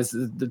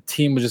the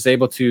team was just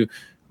able to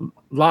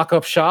lock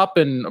up shop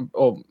and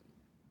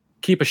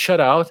keep a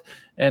shutout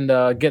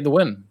and get the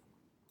win?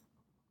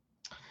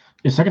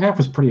 The second half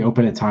was pretty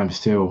open at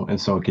times too,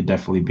 and so it could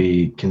definitely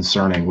be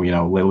concerning,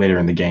 later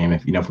in the game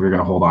if we were going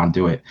to hold on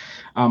to it.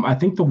 I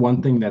think the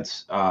one thing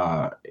that's,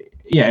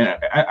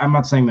 I'm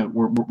not saying that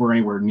we're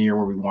anywhere near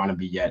where we want to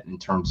be yet in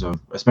terms of,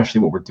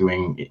 especially what we're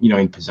doing,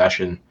 in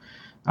possession.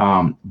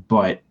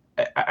 But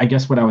I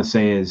guess what I would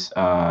say is,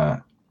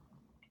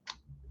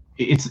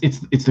 it's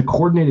the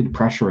coordinated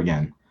pressure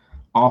again,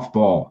 off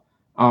ball.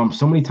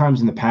 So many times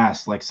in the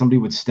past, like somebody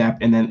would step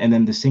and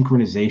then the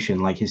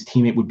synchronization, like his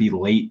teammate would be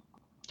late,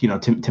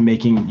 to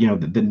making,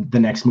 the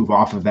next move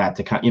off of that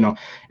to kind,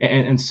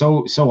 and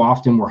so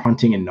often we're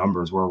hunting in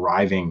numbers, we're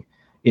arriving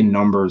in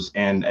numbers,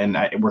 and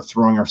we're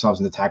throwing ourselves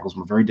into tackles.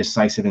 We're very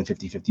decisive in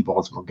 50-50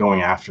 balls, and we're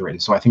going after it.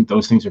 And so I think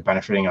those things are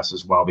benefiting us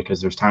as well,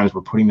 because there's times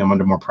we're putting them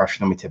under more pressure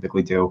than we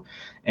typically do.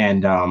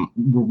 And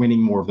we're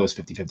winning more of those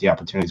 50-50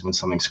 opportunities when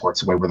something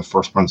squirts away. We're the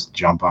first ones to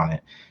jump on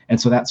it. And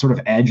so that sort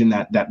of edge and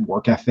that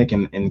work ethic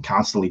and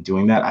constantly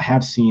doing that, I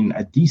have seen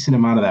a decent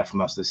amount of that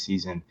from us this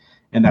season.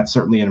 And that's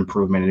certainly an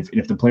improvement. And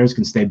if the players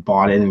can stay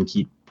bought in and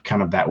keep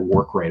kind of that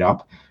work rate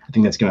up, I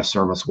think that's going to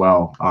serve us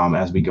well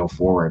as we go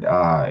forward.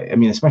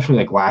 Especially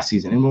like last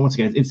season. And once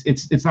again,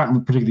 it's not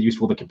particularly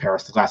useful to compare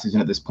us to last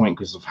season at this point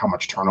because of how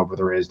much turnover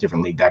there is,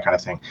 different league, that kind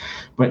of thing.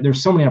 But there's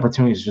so many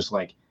opportunities, just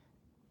like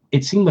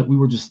it seemed like we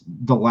were just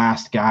the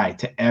last guy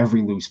to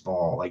every loose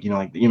ball.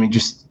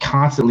 Just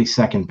constantly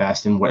second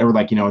best in whatever,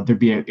 there'd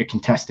be a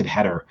contested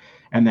header.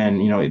 And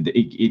then,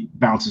 it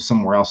bounces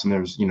somewhere else, and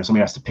there's, somebody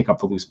has to pick up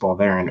the loose ball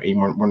there, and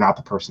we're not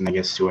the person that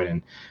gets to it.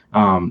 And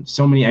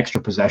so many extra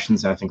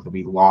possessions that I think that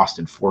we lost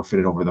and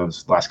forfeited over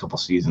those last couple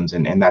seasons,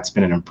 and that's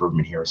been an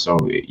improvement here. So,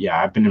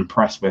 yeah, I've been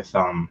impressed with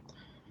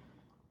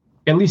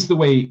at least the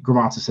way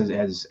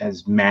Grammozis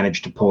has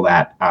managed to pull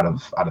that out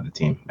of the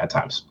team at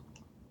times.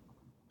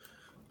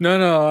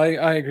 No,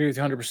 I agree with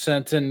you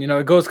 100%. And,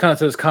 it goes kind of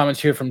to those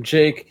comments here from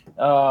Jake.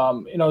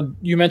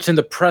 You mentioned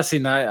the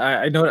pressing.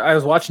 I know I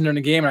was watching during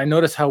the game, and I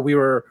noticed how we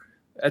were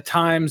at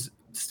times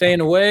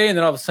staying away. And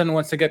then all of a sudden,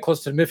 once they get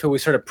close to the midfield, we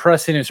started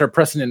pressing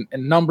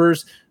in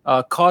numbers,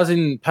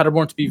 causing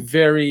Paderborn to be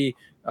very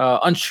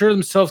unsure of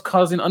themselves,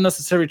 causing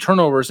unnecessary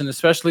turnovers. And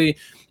especially,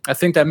 I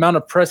think the amount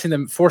of pressing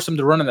that forced them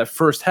to run in that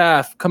first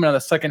half, coming out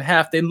of the second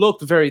half, they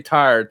looked very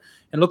tired.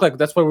 And looked like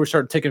that's why we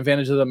started taking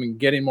advantage of them and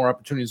getting more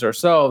opportunities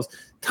ourselves.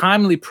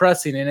 Timely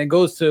pressing, and it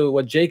goes to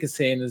what Jake is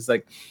saying is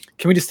like,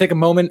 can we just take a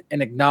moment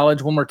and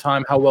acknowledge one more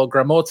time how well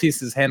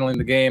Grammozis is handling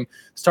the game?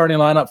 Starting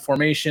lineup,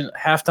 formation,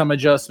 halftime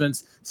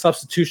adjustments,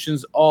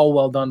 substitutions, all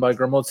well done by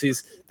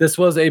Grammozis. This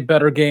was a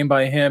better game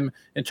by him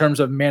in terms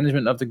of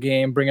management of the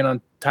game, bringing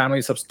on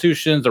timely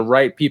substitutions, the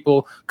right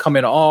people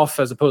coming off,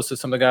 as opposed to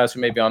some of the guys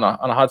who may be on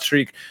a hot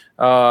streak.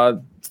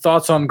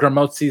 Thoughts on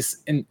Grammozis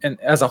and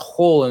as a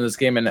whole in this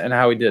game and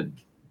how he did?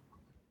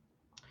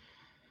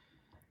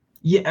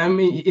 Yeah,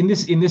 in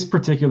this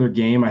particular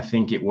game, I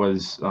think it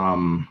was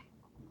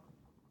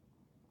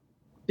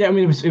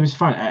it was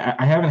fun.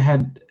 I haven't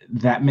had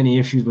that many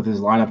issues with his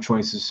lineup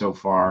choices so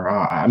far.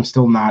 I'm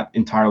still not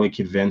entirely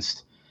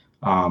convinced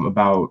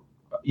about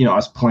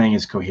us playing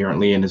as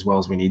coherently and as well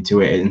as we need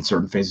to in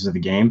certain phases of the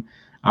game.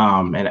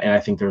 And I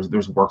think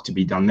there's work to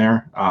be done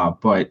there.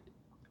 But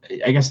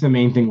I guess the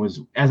main thing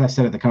was, as I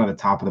said at the kind of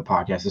the top of the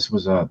podcast,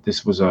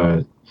 this was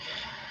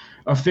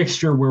a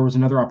fixture where it was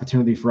another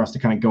opportunity for us to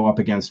kind of go up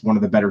against one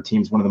of the better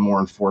teams, one of the more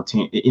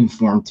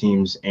informed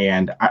teams.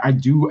 And I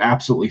do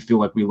absolutely feel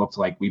like we looked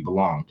like we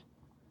belonged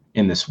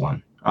in this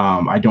one.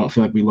 I don't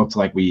feel like we looked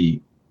like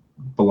we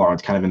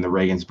belonged kind of in the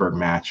Regensburg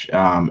match.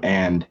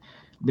 And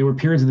there were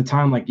periods of the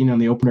time, like, in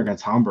the opener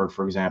against Hamburg,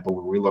 for example,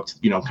 where we looked,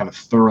 kind of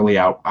thoroughly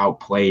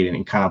outplayed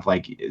and kind of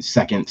like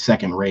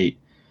second rate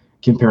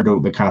compared to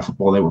the kind of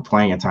football they were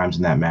playing at times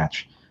in that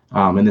match.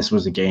 And this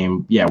was a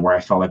game, where I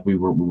felt like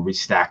we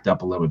stacked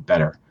up a little bit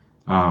better.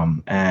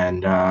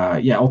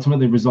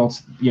 Ultimately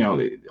results,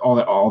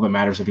 all that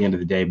matters at the end of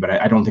the day. But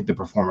I don't think the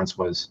performance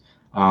was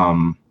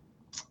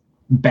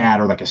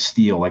bad or like a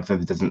steal, like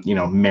that doesn't,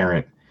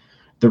 merit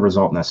the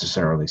result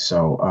necessarily.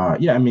 So,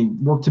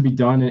 work to be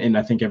done. And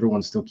I think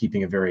everyone's still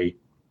keeping a very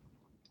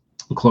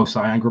close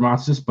eye on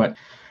Grammozis. But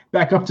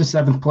back up to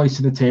 7th place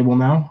in the table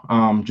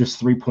now, just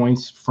 3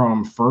 points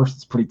from first.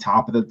 It's pretty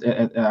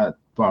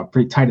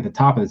pretty tight at the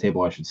top of the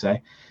table, I should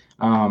say.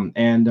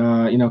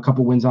 A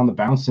couple wins on the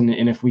bounce.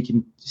 And if we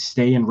can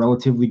stay in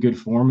relatively good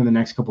form in the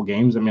next couple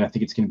games, I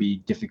think it's going to be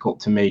difficult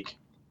to make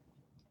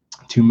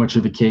too much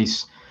of a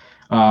case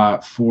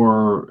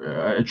for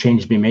a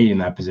change to be made in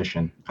that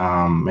position.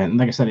 And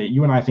like I said,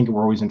 you and I think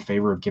we're always in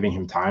favor of giving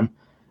him time.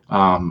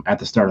 at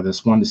the start of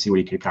this one to see what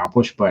he could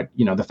accomplish. But,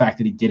 the fact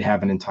that he did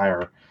have an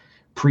entire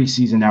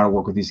preseason now to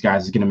work with these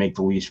guys is going to make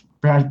the leash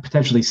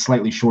potentially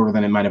slightly shorter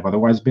than it might have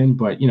otherwise been.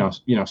 But,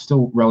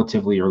 still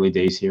relatively early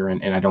days here.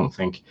 And I don't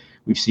think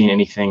we've seen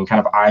anything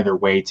kind of either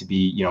way to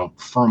be,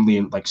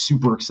 firmly like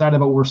super excited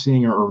about what we're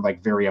seeing or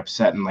like very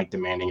upset and like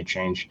demanding a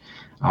change.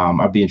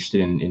 I'd be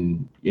interested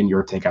in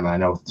your take on that. I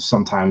know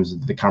sometimes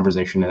the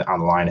conversation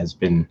online has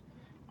been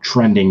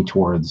trending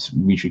towards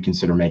we should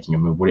consider making a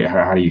move.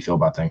 How do you feel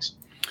about things?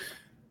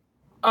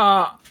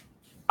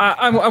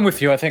 I'm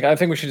with you. I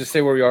think we should just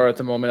stay where we are at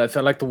the moment. I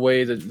feel like the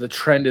way that the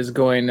trend is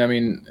going. I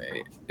mean,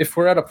 if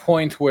we're at a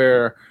point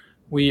where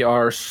we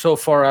are so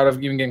far out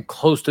of even getting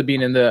close to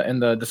being in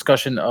the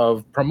discussion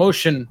of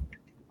promotion,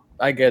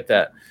 I get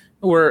that.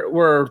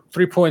 We're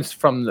 3 points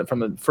from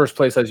the first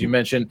place, as you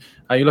mentioned.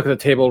 You look at the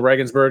table,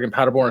 Regensburg and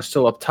Paderborn are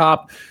still up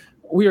top.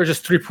 We are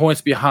just 3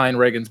 points behind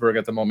Regensburg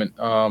at the moment.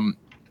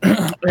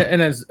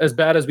 And as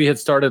bad as we had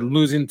started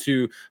losing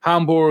to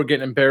Hamburg,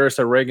 getting embarrassed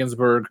at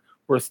Regensburg,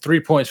 we're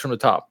 3 points from the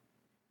top.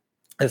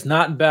 It's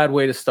not a bad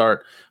way to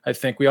start. I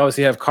think we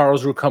obviously have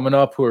Karlsruhe coming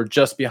up, who are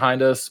just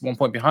behind us, 1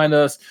 point behind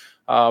us.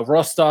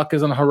 Rostock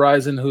is on the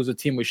horizon, who's a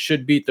team we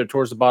should beat. They're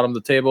towards the bottom of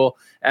the table,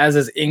 as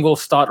is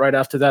Ingolstadt right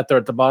after that. They're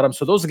at the bottom.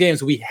 So those are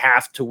games we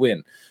have to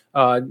win.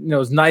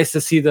 It's nice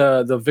to see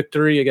the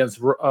victory against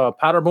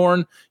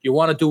Paderborn. You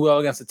want to do well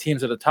against the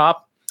teams at the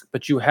top,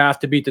 but you have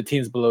to beat the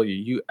teams below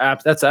you.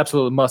 That's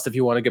absolutely a must if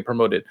you want to get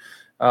promoted.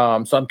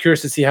 So I'm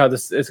curious to see how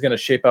this is going to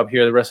shape up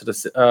here the rest of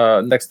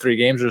the next 3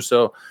 games or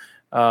so.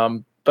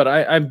 But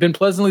I've been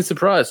pleasantly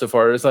surprised so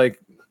far. It's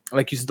like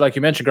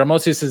you mentioned,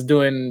 Gramosius is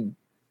doing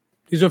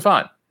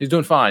fine. He's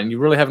doing fine. You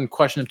really haven't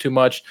questioned him too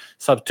much.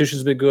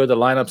 Substitutions have been good. The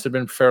lineups have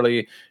been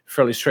fairly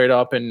straight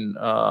up, and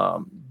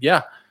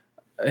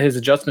his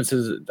adjustments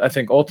I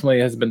think ultimately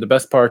has been the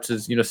best parts.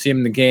 Is seeing him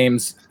in the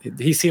games,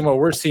 he's seeing what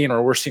we're seeing,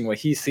 or we're seeing what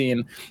he's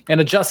seeing, and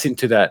adjusting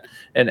to that,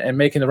 and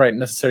making the right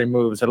necessary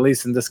moves. At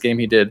least in this game,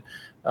 he did.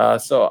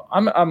 So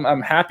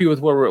I'm happy with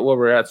where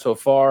we're at so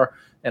far,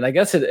 and I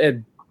guess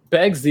it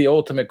begs the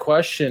ultimate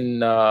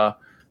question: are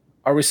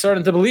we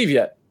starting to believe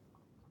yet?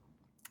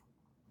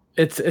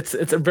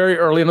 It's very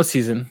early in the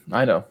season.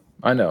 I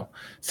know,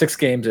 6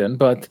 games in,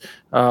 but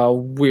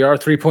we are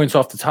 3 points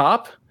off the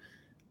top.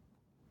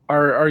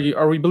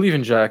 Are we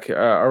believing, Jack?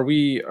 Are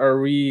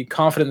we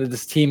confident that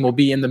this team will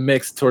be in the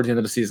mix towards the end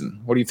of the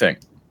season? What do you think?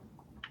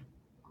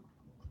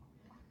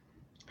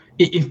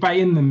 If by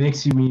in the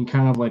mix you mean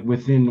kind of like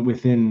within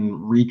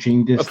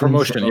reaching distance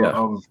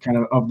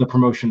of the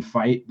promotion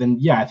fight, then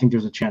yeah, I think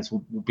there's a chance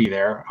we'll be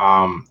there.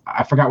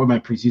 I forgot what my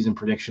preseason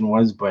prediction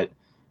was, but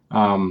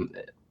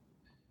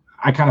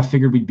I kind of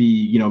figured we'd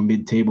be,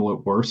 mid-table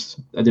at worst.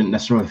 I didn't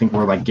necessarily think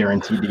we're like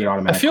guaranteed to get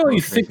automatic. I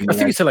think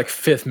you said like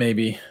 5th,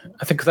 maybe.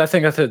 I think I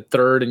said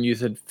 3rd and you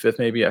said 5th,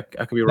 maybe. I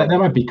could be wrong. That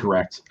might be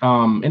correct.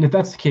 And if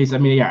that's the case, I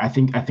mean, yeah, I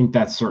think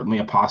that's certainly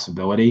a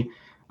possibility.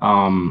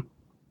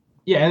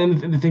 Yeah,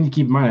 and then the thing to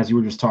keep in mind, as you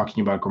were just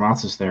talking about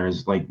Gramozis there,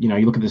 is like, you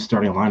look at the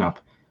starting lineup.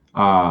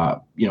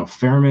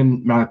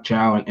 Fährmann, Malik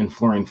Chow, and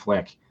Florian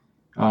Flick.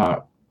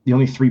 The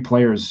only 3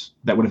 players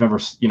that would have ever,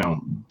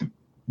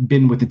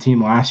 been with the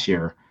team last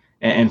year.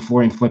 And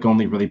Florian Flick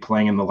only really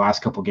playing in the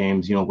last couple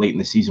games, late in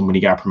the season when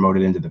he got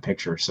promoted into the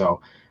picture. So,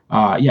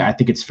 I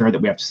think it's fair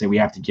that we have to say we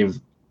have to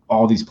give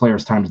all these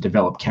players time to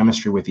develop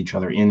chemistry with each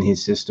other in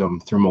his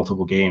system through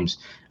multiple games.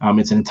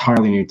 It's an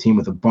entirely new team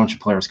with a bunch of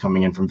players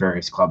coming in from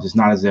various clubs. It's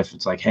not as if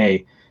it's like,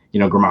 hey,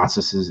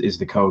 Gramozis is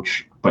the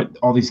coach, but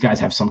all these guys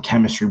have some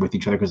chemistry with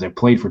each other because they've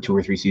played for 2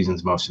 or 3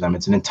 seasons, most of them.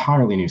 It's an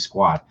entirely new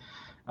squad.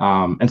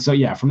 And so,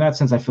 yeah, from that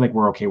sense, I feel like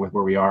we're okay with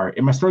where we are.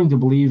 Am I starting to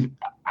believe?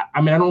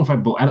 I mean, I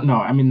don't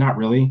know. I mean, not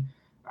really.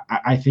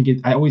 I think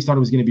I always thought it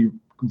was going to be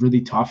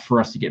really tough for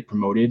us to get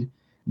promoted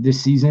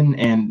this season.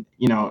 And,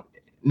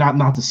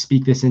 not to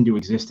speak this into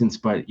existence,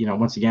 but,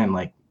 once again,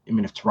 like, I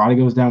mean, if Terada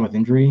goes down with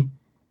injury,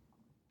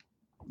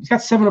 he's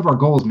got 7 of our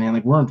goals, man.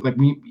 Like,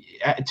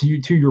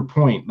 to your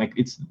point, like,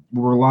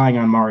 we're relying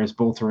on Marius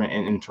Bolter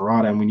and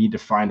Terada, and we need to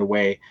find a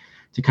way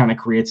to kind of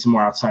create some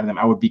more outside of them.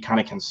 I would be kind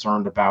of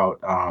concerned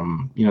about,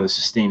 the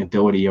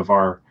sustainability of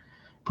our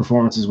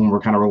performances when we're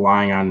kind of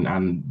relying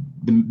on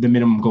the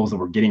minimum goals that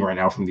we're getting right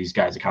now from these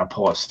guys to kind of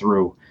pull us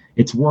through.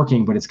 It's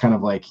working, but it's kind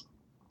of like,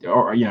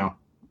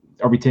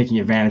 are we taking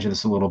advantage of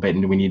this a little bit,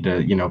 and do we need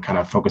to, kind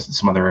of focus on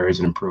some other areas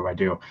and improve? I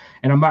do.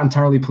 And I'm not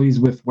entirely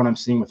pleased with what I'm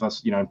seeing with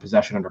us, in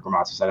possession under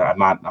Gramozis. I'm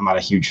not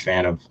a huge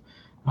fan of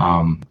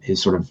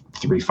his sort of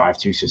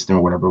 3-5-2 system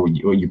or whatever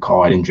you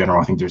call it in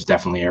general. I think there's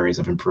definitely areas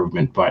of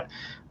improvement, but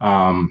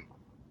obviously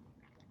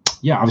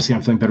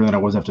I'm feeling better than I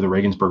was after the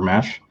Regensburg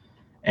match,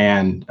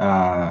 and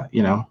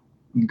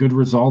good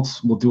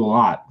results will do a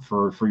lot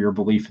for your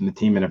belief in the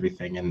team and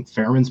everything. And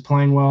Fährmann's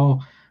playing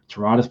well,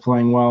 Terada's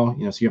playing well,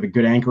 so you have a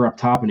good anchor up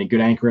top and a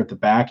good anchor at the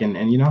back, and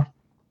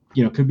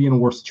could be in a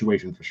worse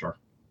situation for sure.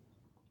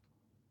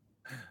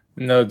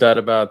 No doubt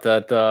about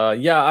that.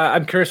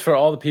 I'm curious for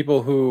all the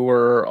people who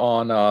were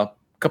on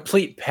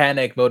complete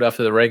panic mode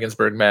after the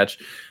Regensburg match.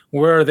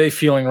 Where are they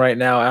feeling right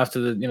now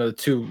after the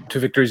two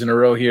victories in a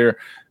row here?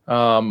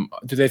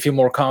 Do they feel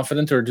more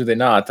confident or do they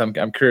not?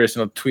 I'm curious.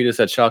 Tweet us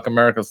at Schalke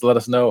America. So let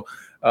us know.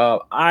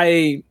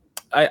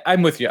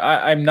 I'm with you.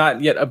 I'm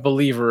not yet a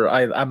believer.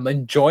 I'm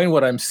enjoying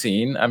what I'm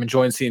seeing. I'm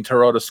enjoying seeing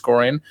Terodde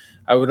scoring.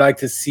 I would like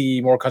to see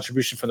more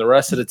contribution from the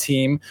rest of the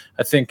team.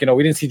 I think,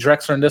 we didn't see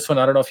Drexler in this one.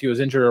 I don't know if he was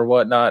injured or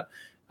whatnot,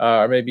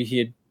 or maybe he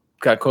had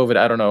got COVID.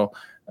 I don't know.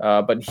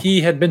 But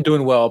he had been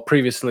doing well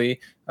previously.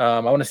 I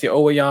want to see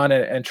Owayan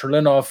and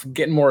Cherlinov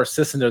getting more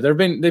assists in there. They've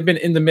been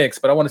in the mix,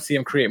 but I want to see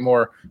him create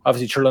more.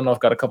 Obviously, Cherlinov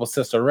got a couple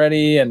assists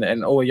already, and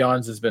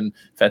Owayan's has been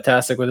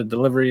fantastic with the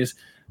deliveries.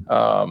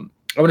 I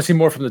want to see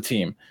more from the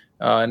team.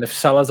 And if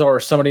Salazar or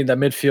somebody in that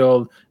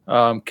midfield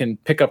can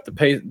pick up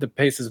the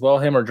pace as well,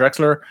 him or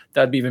Drexler,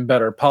 that'd be even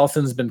better.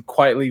 Paulson's been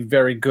quietly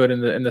very good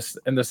in this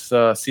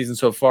season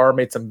so far.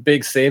 Made some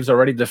big saves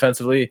already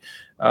defensively.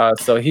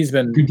 So he's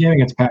been good game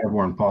against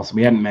Paderborn. Paulson.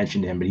 We hadn't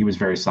mentioned him, but he was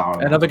very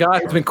solid. Another guy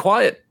who's been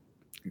quiet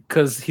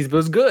because he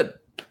was good.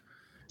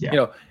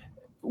 Yeah.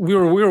 We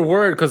were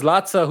worried because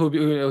Latza, who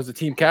was the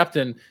team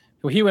captain,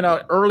 he went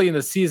out early in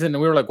the season,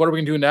 and we were like, what are we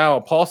going to do now?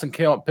 Paulson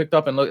came up, picked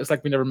up, and it's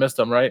like we never missed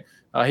him, right?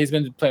 He's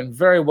been playing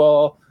very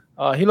well.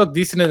 He looked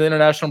decent in the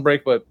international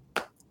break, but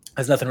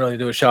has nothing really to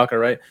do with Schalke,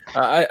 right?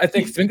 I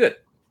think it's been good.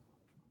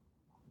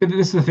 But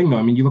this is the thing, though.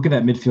 I mean, you look at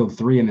that midfield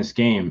three in this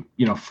game,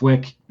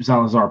 Flick,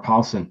 Salazar,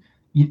 Paulson.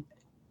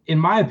 In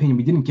my opinion,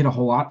 we didn't get a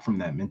whole lot from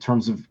them in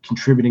terms of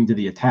contributing to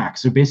the attack.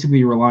 So basically,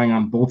 you're relying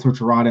on both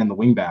Terodde and the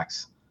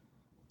wingbacks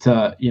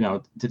to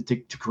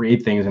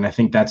create things, and I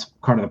think that's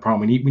part of the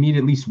problem. We need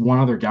at least one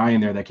other guy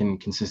in there that can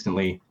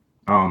consistently,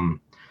 I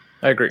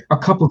agree, a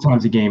couple of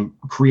times a game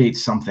create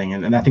something,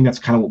 and I think that's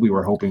kind of what we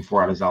were hoping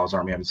for out of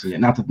Salazar. We haven't seen it.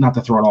 Not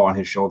to throw it all on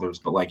his shoulders,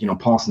 but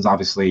Paulson's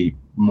obviously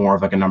more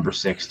of like a number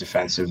 6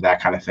 defensive,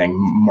 that kind of thing,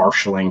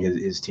 marshaling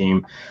his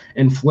team,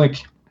 and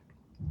Flick.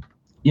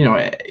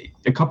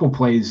 A couple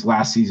plays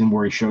last season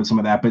where he showed some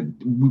of that, but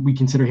we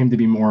consider him to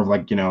be more of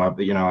like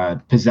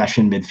a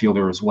possession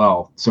midfielder as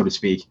well, so to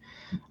speak.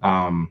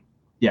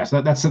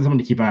 So that's something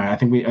to keep an eye on. I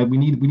think we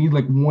need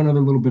like one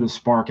other little bit of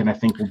spark, and I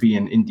think we'll be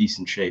in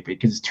decent shape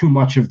because too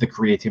much of the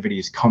creativity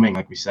is coming,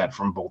 like we said,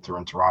 from Bolter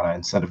and Terodde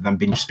instead of them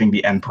being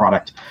the end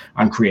product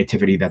on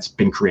creativity that's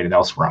been created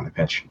elsewhere on the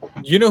pitch.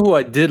 You know who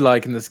I did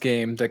like in this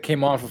game that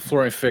came on for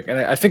Florian Flick, and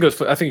I think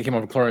he came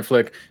on for Florian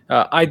Flick.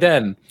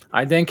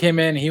 Aiden came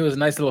in. He was a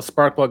nice little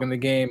spark plug in the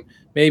game.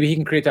 Maybe he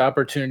can create the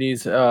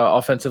opportunities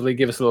offensively,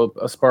 give us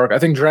a spark. I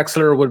think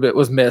Drexler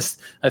was missed.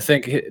 I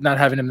think not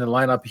having him in the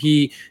lineup,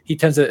 he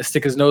tends to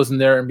stick his nose in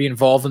there and be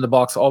involved in the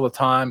box all the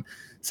time.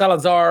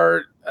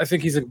 Salazar, I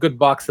think he's a good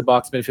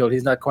box-to-box midfield.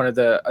 He's not quite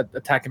the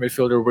attacking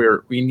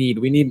midfielder we need.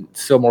 We need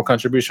still more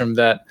contribution from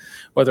that,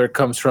 whether it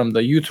comes from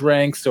the youth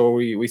ranks or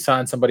we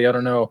signed somebody. I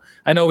don't know.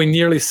 I know we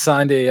nearly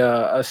signed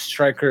a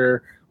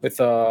striker with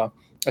a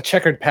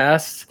checkered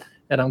past.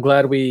 And I'm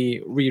glad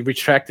we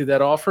retracted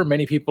that offer.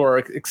 Many people are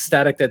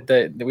ecstatic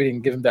that we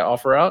didn't give him that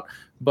offer out.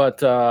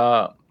 But,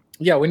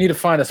 we need to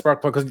find a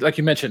spark plug because, like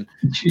you mentioned,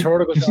 did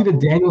you see the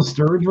Daniel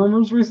Sturridge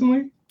rumors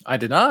recently? I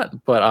did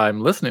not, but I'm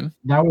listening.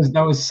 That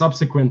was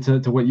subsequent to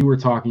what you were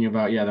talking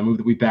about. Yeah, the move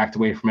that we backed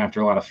away from after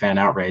a lot of fan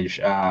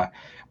outrage.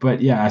 But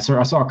yeah, I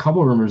saw a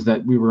couple of rumors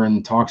that we were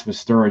in talks with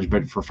Sturridge,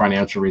 but for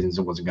financial reasons,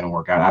 it wasn't going to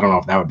work out. I don't know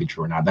if that would be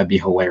true or not. That'd be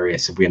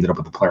hilarious if we ended up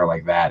with a player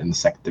like that in the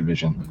second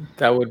division.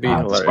 That would be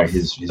hilarious. Despite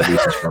his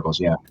recent struggles,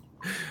 yeah.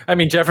 I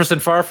mean, Jefferson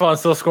Farfan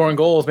still scoring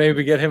goals. Maybe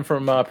we get him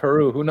from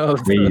Peru. Who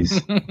knows? Please.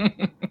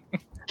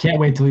 Can't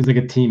wait till he's like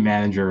a team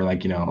manager,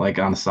 like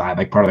on the side,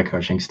 like part of the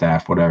coaching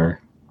staff, whatever.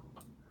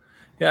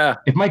 Yeah.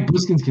 If Mike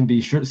Buskins can be,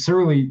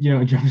 surely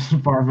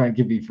Jefferson Farfan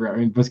can be forever. I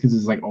mean, Buskins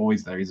is like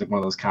always there. He's like one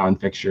of those common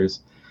fixtures.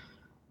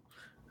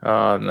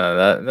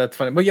 No, that's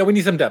funny. But yeah, we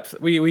need some depth.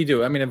 We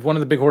do. I mean, if one of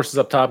the big horses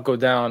up top go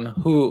down,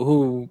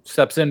 who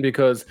steps in?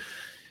 Because,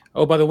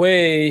 oh, by the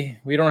way,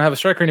 we don't have a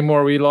striker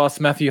anymore. We lost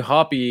Matthew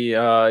Hoppe.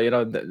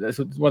 That's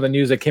one of the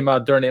news that came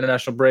out during the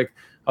international break.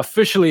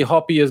 Officially,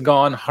 Hoppe is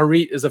gone.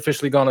 Harit is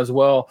officially gone as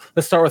well.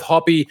 Let's start with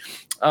Hoppe.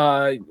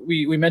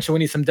 We mentioned we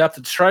need some depth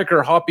at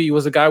striker. Hoppe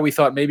was a guy we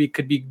thought maybe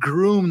could be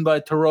groomed by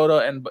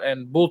Terodde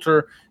and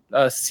Bolter,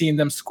 seeing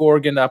them score,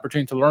 getting the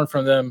opportunity to learn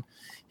from them.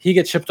 He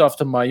gets shipped off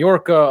to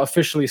Mallorca,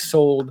 officially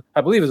sold.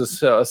 I believe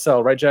it's a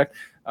sell, right, Jack?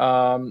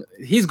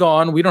 He's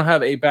gone. We don't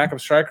have a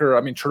backup striker.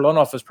 I mean,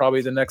 Cherlinov is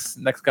probably the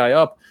next guy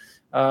up.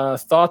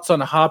 Thoughts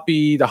on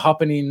Hoppe, the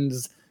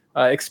Hoppenings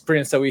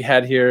experience that we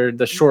had here,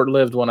 the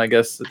short-lived one, I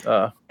guess.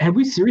 Had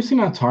we seriously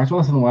not talked about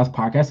this in the last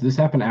podcast? Did this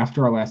happen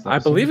after our last episode? I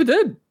believe it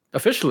did,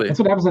 officially. That's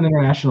what happens on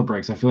international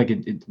breaks. I feel like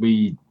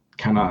we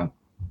kind of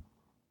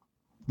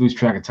lose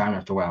track of time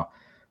after a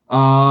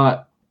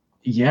while.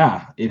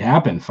 Yeah, it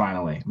happened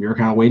finally. We were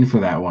kind of waiting for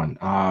that one.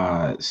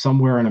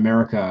 Somewhere in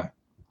America,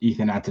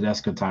 Ethan at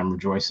Tedesco time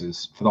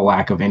rejoices for the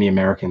lack of any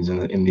Americans in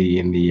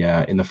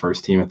the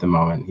first team at the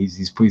moment.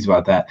 He's pleased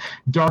about that.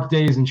 Dark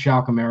days in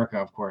Schalke America,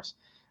 of course.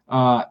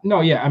 I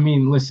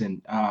mean,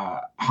 listen,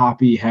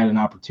 Hoppe had an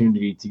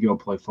opportunity to go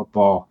play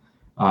football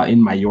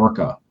in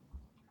Mallorca,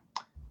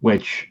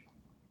 which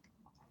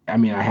I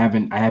mean, I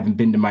haven't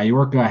been to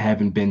Mallorca. I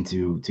haven't been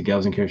to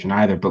Gelsenkirchen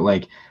either. But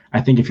like,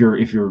 I think if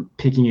you're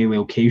picking a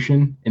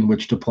location in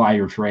which to ply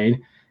your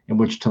trade, in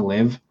which to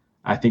live,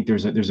 I think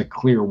there's a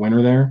clear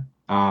winner there.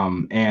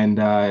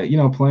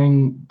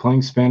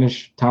 Playing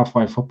Spanish top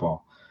flight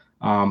football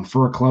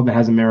for a club that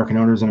has American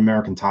owners and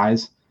American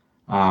ties.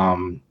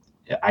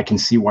 I can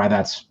see why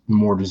that's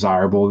more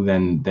desirable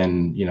than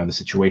the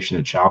situation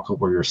at Schalke,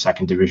 where you're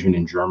second division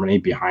in Germany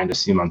behind a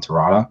Simon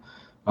Terrada,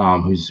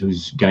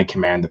 who's going to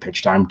command the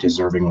pitch time,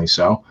 deservingly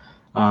so.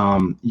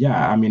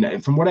 I mean,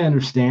 from what I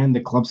understand,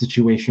 the club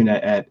situation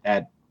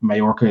at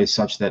Mallorca is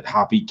such that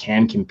Hoppe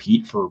can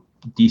compete for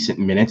decent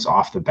minutes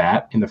off the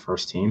bat in the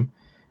first team.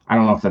 I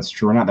don't know if that's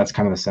true or not. That's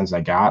kind of the sense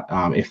I got.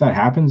 If that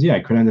happens,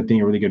 it could end up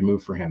being a really good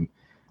move for him.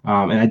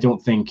 And I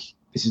don't think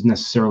this is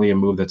necessarily a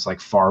move that's like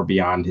far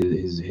beyond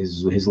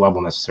his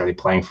level necessarily,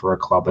 playing for a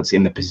club that's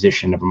in the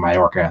position of a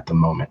Mallorca at the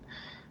moment.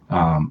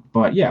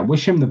 But yeah,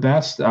 wish him the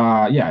best.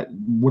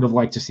 Would have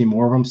liked to see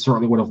more of him.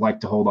 Certainly would have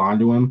liked to hold on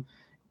to him.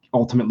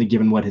 Ultimately,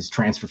 given what his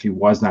transfer fee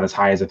was, not as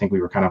high as I think we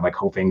were kind of like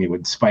hoping it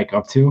would spike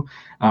up to.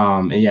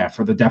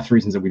 For the depth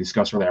reasons that we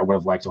discussed earlier, I would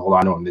have liked to hold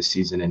on to him this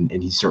season, and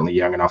he's certainly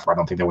young enough where I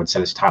don't think that would set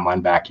his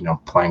timeline back,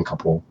 playing a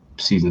couple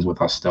seasons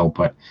with us still.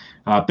 But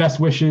best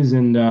wishes,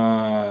 and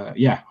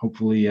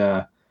hopefully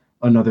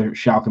another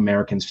Schalke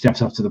American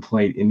steps up to the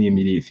plate in the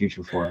immediate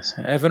future for us.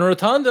 Evan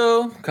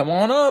Rotondo, come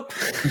on up.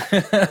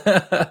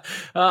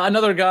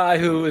 Another guy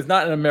who is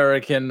not an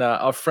American,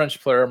 a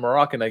French player,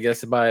 Moroccan, I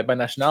guess, by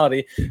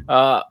nationality.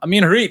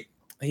 Amine Harit.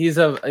 He's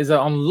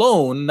on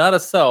loan, not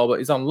a sell, but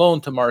he's on loan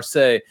to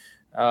Marseille.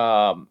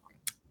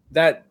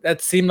 That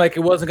seemed like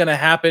it wasn't going to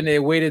happen.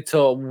 It waited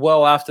till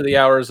well after the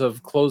hours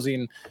of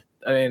closing.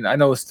 I mean, I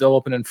know it's still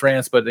open in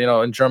France, but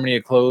in Germany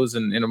it closed,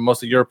 and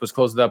most of Europe was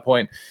closed at that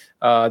point.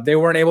 They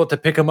weren't able to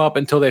pick him up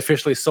until they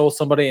officially sold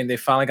somebody, and they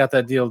finally got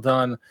that deal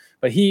done.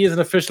 But he isn't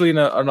officially an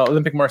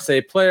Olympique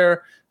Marseille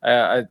player.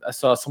 I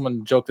saw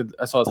someone joke that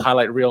I saw his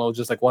highlight reel, and it was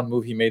just like one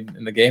move he made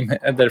in the game,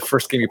 and the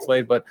first game he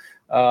played. But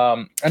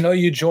I know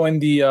you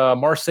joined the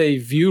Marseille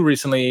View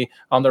recently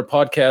on their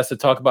podcast to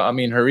talk about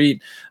Amine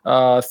Harit.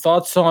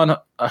 Thoughts on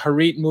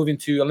Harit moving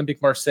to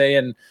Olympique Marseille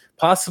and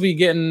possibly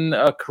getting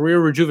a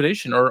career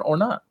rejuvenation or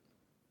not?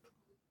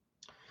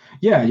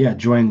 Yeah.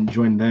 Joined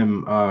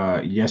them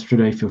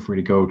yesterday. Feel free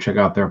to go check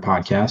out their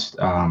podcast.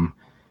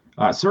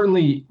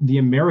 Certainly the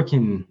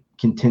American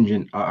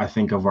contingent, I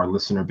think, of our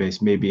listener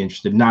base may be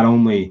interested, not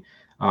only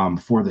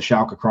for the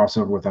Schalke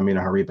crossover with Amine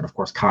Harit, but of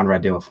course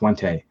Conrad De La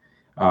Fuente,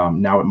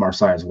 now at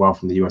Marseille as well,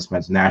 from the U.S.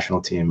 men's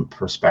national team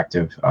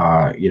perspective.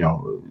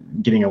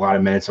 Getting a lot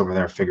of minutes over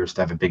there, figures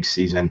to have a big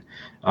season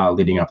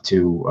leading up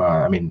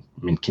to,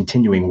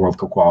 continuing World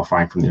Cup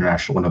qualifying from the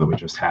international window that we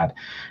just had.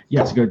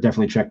 Yeah, so go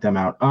definitely check them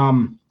out.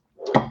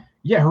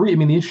 Harit,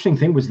 the interesting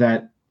thing was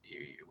that,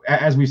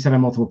 as we've said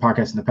on multiple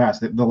podcasts in the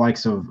past, the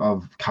likes of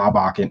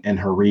Kabak and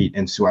Harit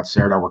and Suat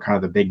Serdar were kind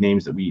of the big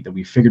names that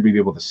we figured we'd be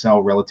able to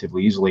sell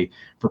relatively easily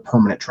for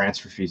permanent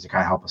transfer fees to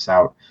kind of help us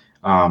out.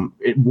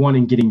 One,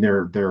 in getting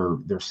their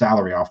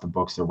salary off the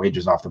books, their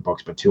wages off the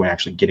books, but two, in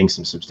actually getting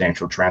some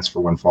substantial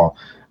transfer windfall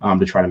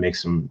to try to make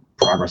some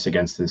progress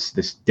against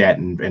this debt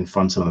and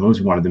fund some of the moves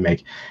we wanted to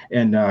make.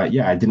 And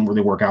it didn't really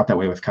work out that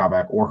way with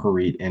Kabak or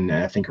Harit, and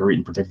I think Harit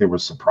in particular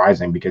was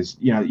surprising because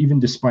even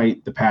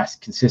despite the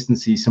past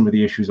consistency, some of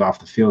the issues off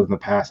the field in the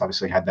past,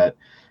 obviously had that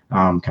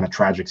kind of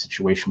tragic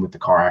situation with the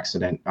car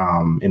accident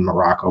in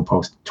Morocco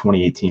post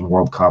 2018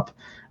 World Cup.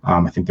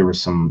 I think there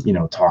was some,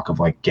 talk of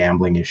like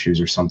gambling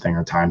issues or something,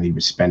 or time that he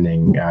was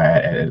spending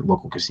at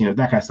local casino,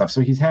 that kind of stuff.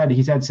 So he's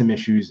had some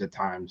issues at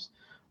times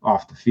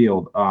off the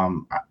field.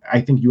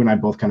 I think you and I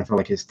both kind of feel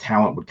like his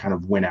talent would kind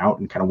of win out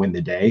and kind of win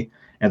the day,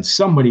 and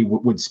somebody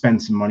would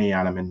spend some money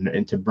on him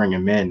and to bring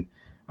him in.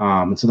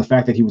 And so the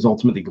fact that he was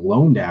ultimately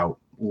loaned out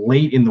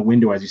late in the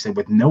window, as you said,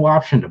 with no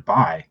option to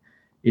buy,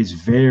 is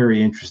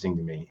very interesting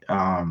to me.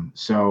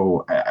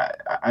 So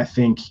I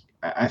think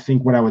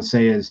what I would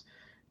say is,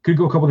 could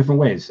go a couple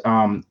different ways.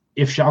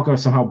 If Schalke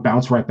somehow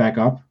bounce right back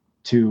up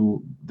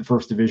to the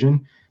first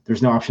division,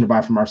 there's no option to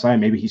buy from Marseille.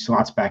 Maybe he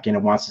slots back in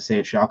and wants to stay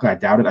at Schalke. I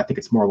doubt it. I think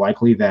it's more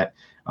likely that,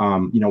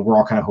 we're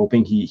all kind of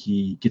hoping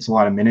he gets a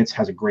lot of minutes,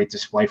 has a great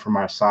display for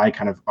Marseille,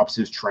 kind of ups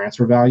his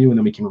transfer value, and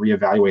then we can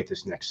reevaluate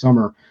this next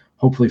summer,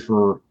 hopefully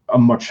for a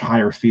much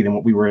higher fee than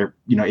what we were,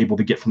 able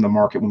to get from the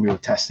market when we were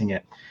testing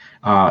it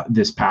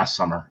this past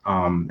summer.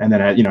 And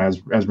then,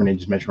 as Renee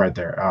just mentioned right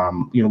there,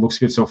 looks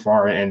good so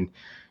far. And,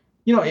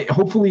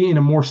 hopefully in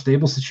a more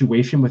stable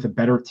situation with a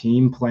better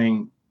team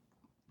playing,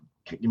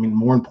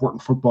 more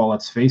important football,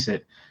 let's face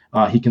it,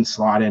 he can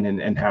slot in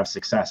and have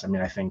success.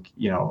 I think,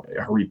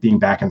 Harit being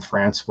back in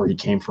France where he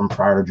came from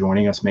prior to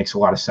joining us makes a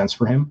lot of sense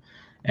for him.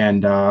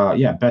 And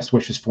best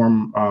wishes for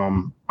him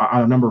on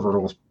a number of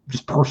verticals,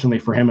 just personally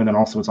for him. And then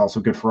also, it's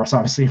also good for us,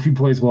 obviously, if he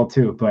plays well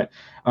too. But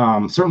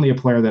certainly a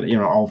player that,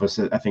 all of us,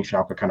 I think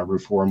Schalke kind of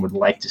root for and would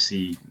like to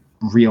see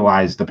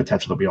realize the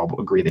potential that we all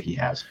agree that he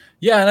has.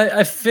 Yeah, and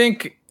I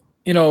think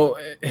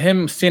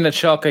him seeing at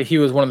Schalke, he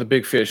was one of the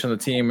big fish on the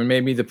team, and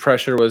maybe the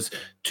pressure was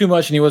too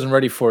much and he wasn't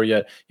ready for it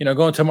yet.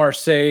 Going to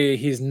Marseille,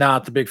 he's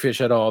not the big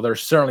fish at all.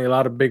 There's certainly a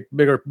lot of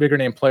bigger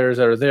name players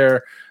that are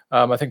there.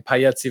 I think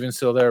Payet's even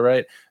still there,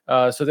 right?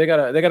 So they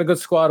got a good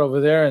squad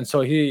over there, and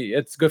so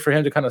it's good for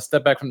him to kind of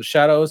step back from the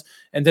shadows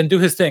and then do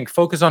his thing,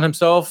 focus on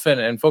himself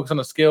and focus on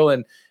the skill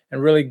and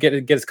really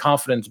get his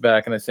confidence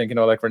back. And I think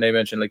like Renee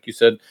mentioned, like you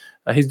said,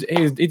 he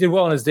did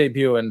well in his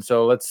debut, and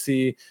so let's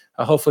see.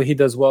 Hopefully he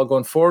does well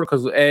going forward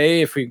because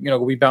if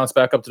we bounce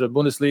back up to the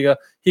Bundesliga,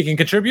 he can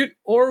contribute,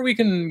 or we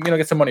can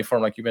get some money for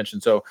him, like you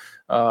mentioned. So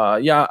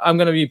I'm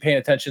going to be paying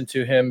attention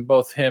to him,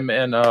 both him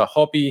and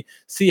Hoppe,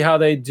 see how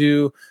they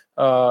do.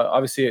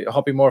 Obviously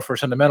Hoppe more for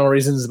sentimental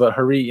reasons, but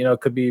Harit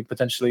could be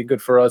potentially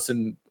good for us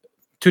in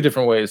two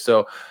different ways.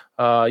 So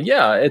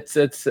it's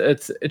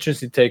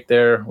interesting take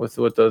there with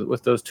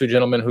those two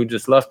gentlemen who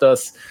just left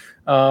us.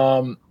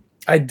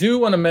 I do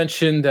want to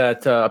mention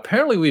that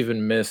apparently we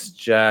even missed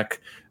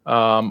Jack.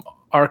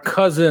 Our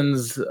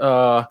cousins in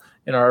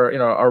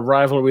our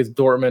rivalry with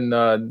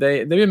Dortmund,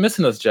 they've been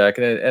missing us, Jack,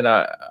 and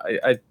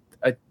I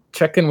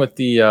check in with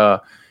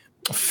the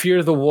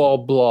Fear the Wall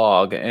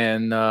blog,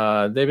 and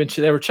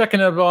they were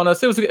checking up on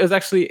us. It was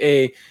actually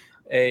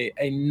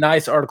a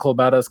nice article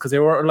about us because they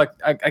were like,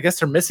 I guess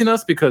they're missing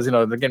us because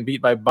they're getting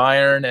beat by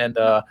Bayern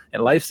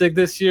and Leipzig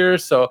this year,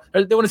 so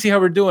they want to see how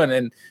we're doing,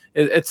 and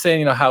it's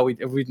saying how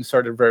we've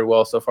started very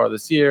well so far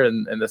this year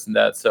and this and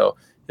that. So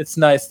it's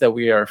nice that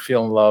we are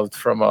feeling loved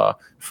from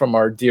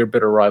our dear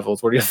bitter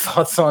rivals. What are your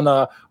thoughts on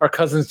our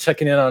cousins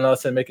checking in on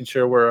us and making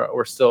sure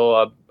we're still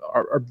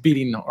are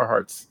beating our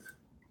hearts?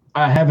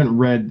 I haven't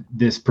read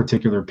this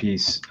particular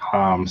piece,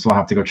 so I'll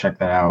have to go check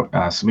that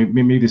out. So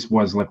maybe this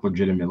was like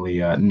legitimately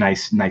a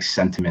nice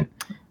sentiment.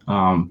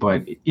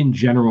 But in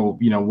general,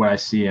 what I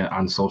see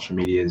on social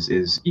media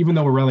is even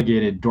though we're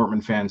relegated,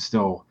 Dortmund fans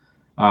still,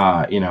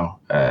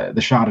 the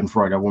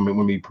Schadenfreude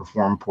when we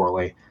perform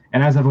poorly.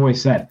 And as I've always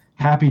said,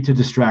 happy to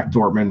distract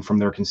Dortmund from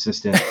their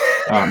consistent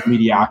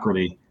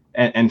mediocrity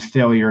and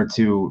failure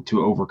to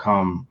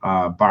overcome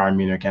Bayern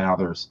Munich and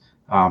others.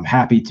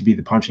 Happy to be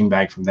the punching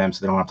bag from them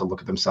so they don't have to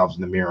look at themselves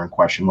in the mirror and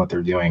question what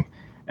they're doing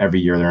every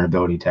year, their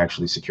inability to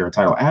actually secure a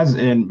title. As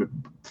in,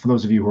 for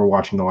those of you who are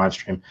watching the live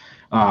stream,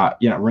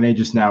 Renee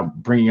just now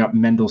bringing up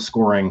Mendel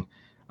scoring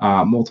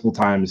multiple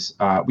times.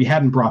 We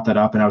hadn't brought that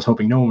up, and I was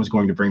hoping no one was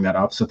going to bring that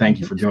up, so thank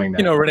you for doing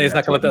that. Renee's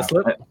not going to let that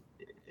slip.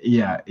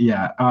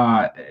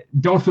 Yeah.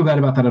 Don't feel bad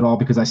about that at all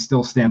because I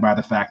still stand by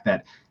the fact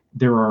that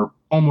there are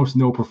almost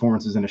no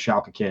performances in a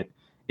Schalke kit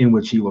in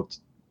which he looked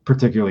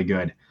particularly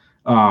good.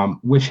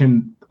 Wish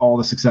him all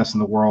the success in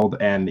the world,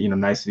 and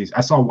nice that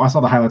I saw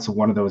the highlights of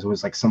one of those. It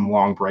was like some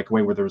long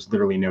breakaway where there was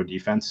literally no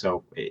defense.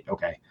 So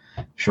okay,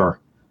 sure,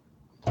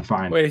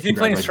 fine. Wait, is he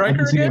playing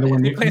striker again?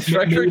 Maybe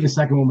the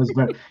second one was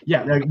better.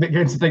 Yeah,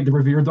 against the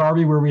Revere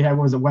derby where we had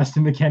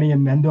Weston McKennie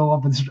and Mendel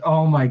up.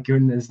 Oh my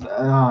goodness,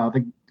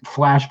 the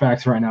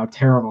flashbacks right now,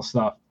 terrible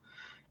stuff.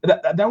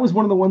 That was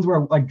one of the ones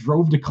where I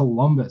drove to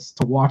Columbus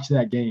to watch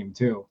that game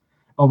too.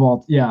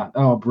 Brutal.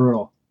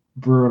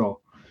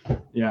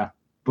 Yeah.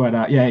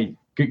 But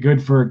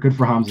good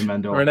for Hamza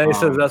Mendel. Renee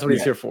says that's what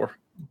he's here for.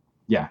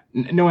 Yeah,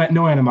 no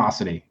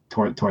animosity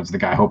towards the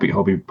guy. Hope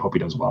he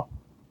does well.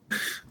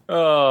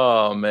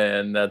 Oh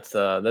man, that's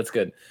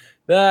good.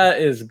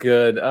 That is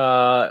good.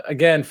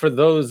 Again, for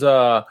those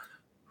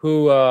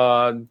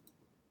who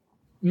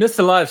missed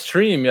the live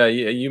stream,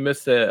 you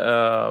missed it.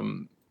 A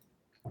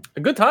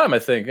good time, I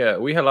think.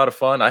 We had a lot of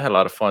fun. I had a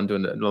lot of fun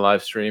doing the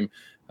live stream.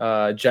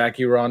 Jack,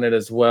 you were on it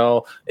as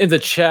well. In the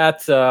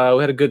chat, we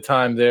had a good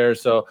time there.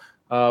 So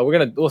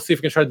we'll see if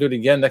we can try to do it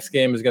again. Next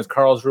game is against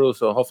Karlsruhe,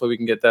 so hopefully we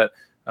can get that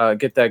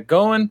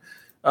going.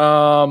 We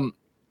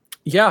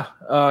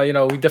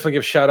definitely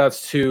give shout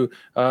outs to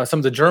some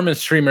of the German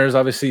streamers.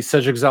 Obviously,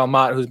 Cedric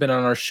Zalmat, who's been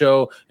on our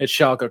show at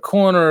Schalke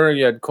Corner.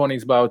 You had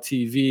Koningsbau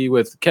TV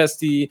with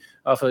Kesti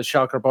for the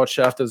Schalke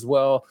Botschaft as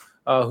well.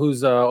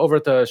 Who's over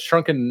at the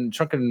Shrunken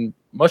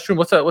Mushroom?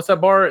 What's that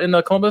bar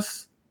in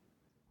Columbus?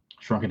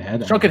 Shrunken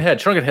Head.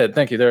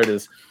 Thank you. There it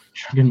is.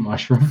 Shrunken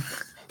Mushroom.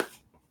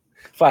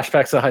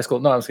 Flashbacks to high school.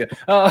 No, I'm just kidding.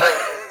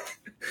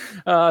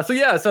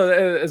 So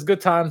it's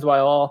good times by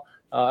all.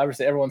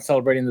 Obviously, everyone's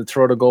celebrating the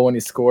Terodde goal when he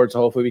scored. So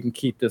hopefully, we can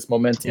keep this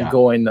momentum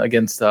going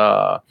against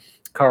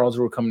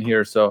Karlsruhe coming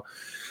here. So,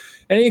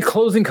 any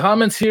closing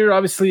comments here?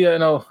 Obviously,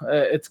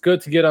 it's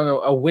good to get on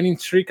a winning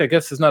streak. I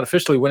guess it's not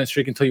officially a winning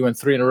streak until you win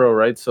 3 in a row,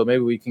 right? So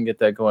maybe we can get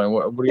that going.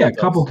 A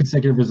couple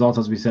consecutive results,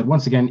 as we said.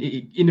 Once again,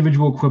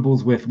 individual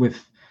quibbles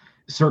with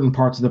certain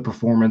parts of the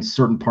performance,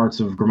 certain parts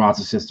of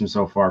Gramad's system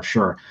so far,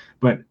 sure.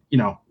 But,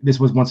 this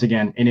was once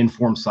again an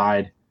informed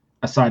side,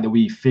 a side that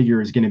we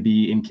figure is going to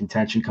be in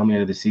contention coming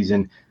into the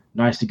season.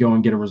 Nice to go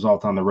and get a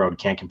result on the road.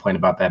 Can't complain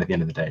about that at the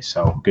end of the day.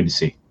 So good to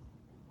see.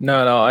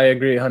 No, I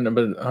agree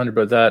 100%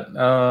 with that.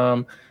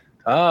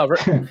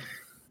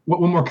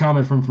 One more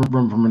comment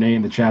from Renee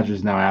in the chat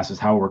just now asks us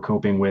how we're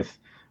coping with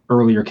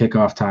earlier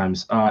kickoff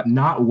times.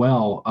 Not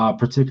well,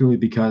 particularly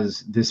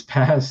because this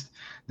past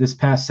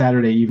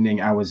Saturday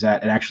evening I was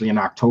at actually an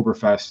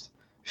Oktoberfest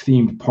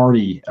themed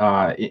party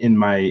in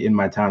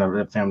my town,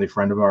 a family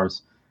friend of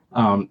ours.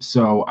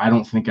 So I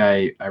don't think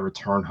I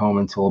returned home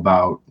until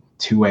about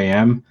 2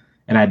 a.m.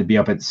 and I had to be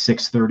up at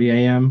 6:30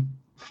 a.m.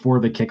 for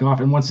the kickoff.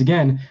 And once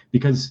again,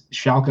 because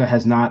Schalke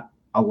has not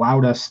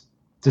allowed us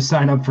to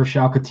sign up for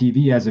Schalke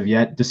TV as of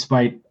yet,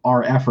 despite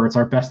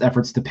our best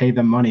efforts to pay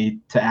them money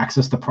to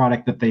access the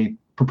product that they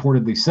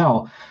purportedly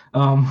sell.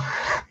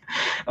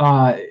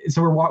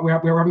 So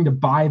we're having to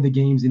buy the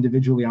games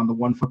individually on the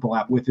OneFootball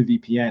app with a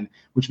VPN,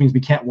 which means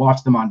we can't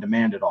watch them on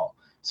demand at all.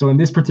 So in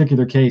this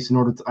particular case, in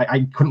order to,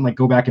 I couldn't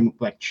go back and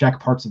check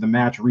parts of the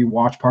match,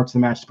 rewatch parts of the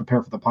match to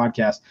prepare for the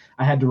podcast.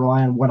 I had to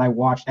rely on what I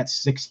watched at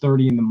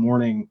 6:30 in the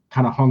morning,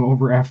 kind of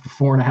hungover after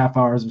 4.5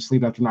 hours of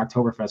sleep after an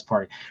Oktoberfest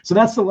party. So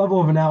that's the level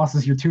of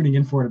analysis you're tuning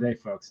in for today,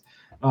 folks.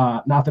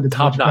 Not that it's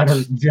Top much notch.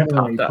 better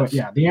generally, Top but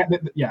notch.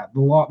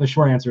 the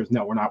short answer is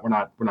no. We're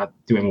not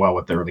doing well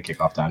with the early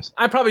kickoff times.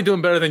 I'm probably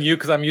doing better than you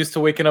because I'm used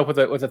to waking up with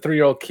a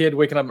 3-year-old kid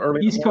waking up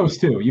early. East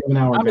Coast too. You have an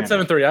hour. I'm at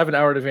advantage. 7:30. I have an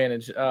hour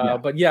advantage.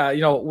 But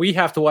we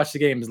have to watch the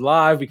games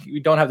live. We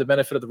don't have the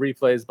benefit of the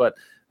replays, but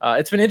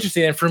it's been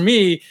interesting. And for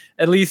me,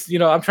 at least,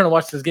 I'm trying to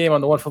watch this game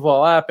on the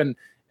OneFootball app, and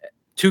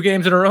 2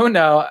 games in a row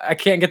now, I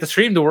can't get the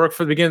stream to work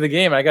for the beginning of the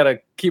game. I got to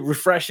keep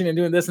refreshing and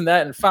doing this and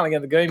that and finally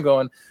get the game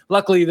going.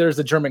 Luckily, there's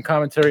a German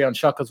commentary on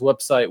Schalke's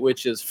website,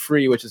 which is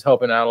free, which is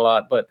helping out a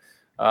lot. But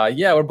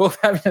we're both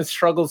having a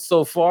struggle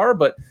so far,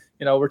 but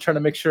we're trying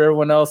to make sure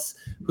everyone else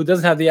who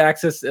doesn't have the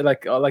access,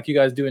 like you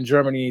guys do in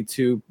Germany,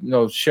 to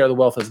share the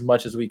wealth as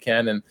much as we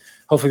can, and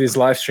hopefully these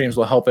live streams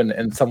will help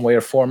in some way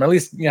or form. At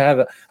least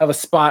have a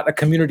spot, a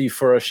community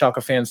for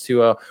Schalke fans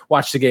to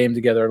watch the game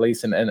together, at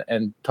least,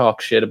 and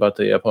talk shit about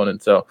the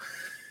opponent. So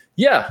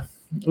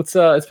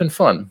it's been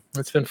fun.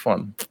 It's been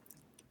fun.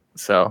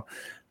 So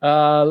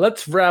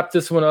let's wrap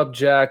this one up,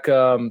 Jack.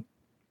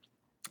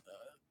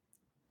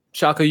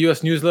 Schalke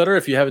US newsletter.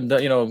 If you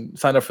haven't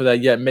signed up for that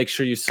yet, make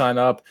sure you sign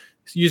up.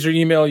 Use your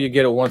email. You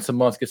get it once a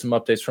month. Get some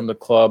updates from the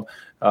club.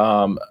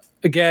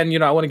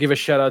 Again, I want to give a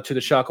shout out to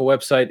the Schalke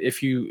website.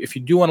 If you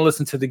do want to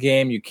listen to the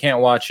game, you can't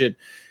watch it.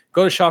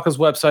 Go to Schalke's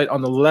website.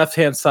 On the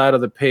left-hand side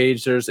of the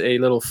page, there's a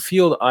little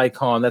field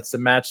icon. That's the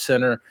match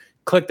center.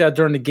 Click that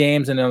during the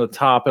games, and on the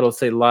top, it'll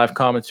say live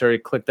commentary.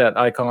 Click that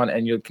icon,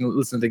 and you can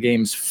listen to the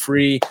games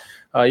free.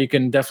 You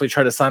can definitely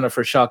try to sign up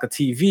for Schalke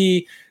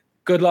TV.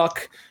 Good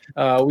luck.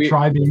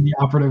 Try being the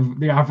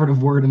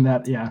operative word in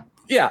that. Yeah.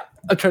 Yeah,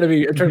 I'm trying to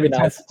be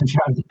nice. To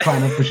try to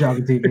sign up for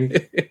Schalke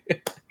TV.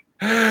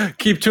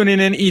 Keep tuning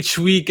in each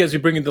week as we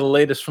bring you the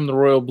latest from the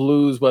Royal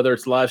Blues, whether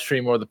it's live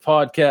stream or the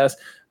podcast.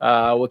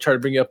 We'll try to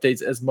bring you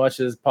updates as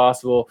much as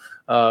possible.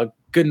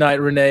 Good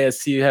night, Renee. I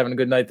see you having a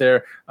good night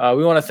there.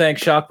 We want to thank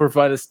Schalke for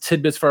providing us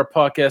tidbits for our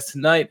podcast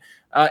tonight.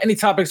 Any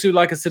topics you'd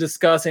like us to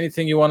discuss,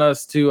 anything you want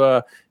us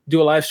to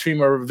do a live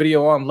stream or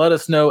video on, let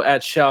us know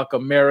at Schalke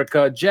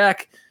America.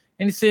 Jack,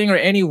 anything or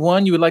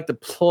anyone you would like to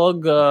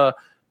plug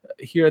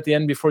here at the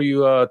end before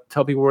you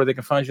tell people where they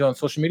can find you on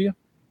social media?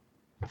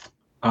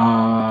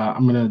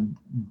 I'm going to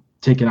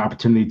take an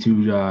opportunity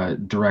to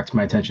direct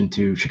my attention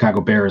to Chicago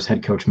Bears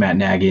head coach Matt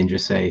Nagy and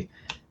just say,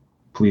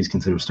 please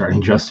consider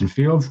starting Justin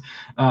Fields.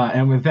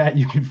 And with that,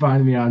 you can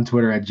find me on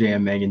Twitter at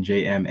JMMangan,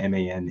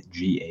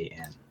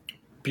 JMMangan.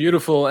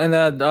 Beautiful. And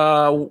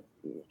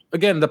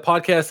again, the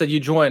podcast that you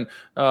joined,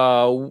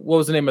 what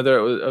was the name of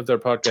their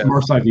podcast?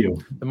 Marside View.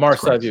 The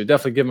Marside View.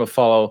 Definitely give them a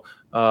follow.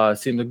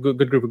 Seemed a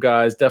good group of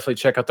guys. Definitely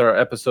check out their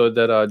episode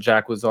that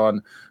Jack was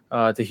on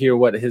to hear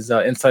what his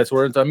insights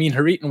were. I mean,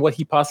 Harit and what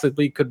he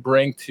possibly could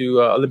bring to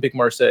Olympique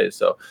Marseille.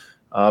 So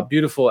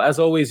beautiful. As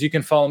always, you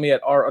can follow me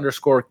at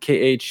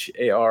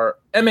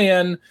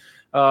R_KHARMAN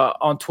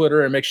on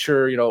Twitter, and make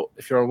sure,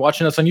 if you're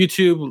watching us on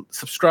YouTube,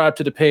 subscribe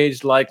to the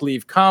page,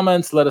 leave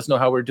comments, let us know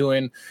how we're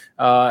doing.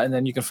 And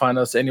then you can find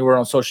us anywhere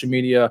on social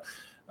media,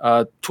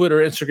 Twitter,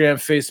 Instagram,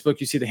 Facebook.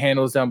 You see the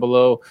handles down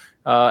below.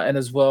 And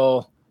as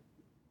well,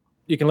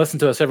 you can listen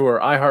to us everywhere: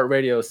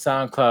 iHeartRadio,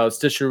 SoundCloud,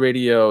 Stitcher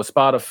Radio,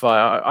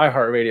 Spotify,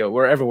 iHeartRadio.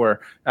 We're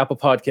everywhere. Apple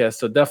Podcasts.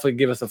 So definitely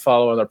give us a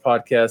follow on our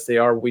podcast. They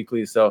are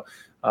weekly. So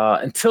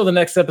until the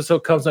next episode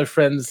comes, my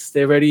friends,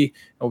 stay ready.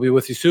 I'll be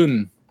with you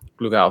soon.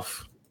 Glück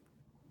auf.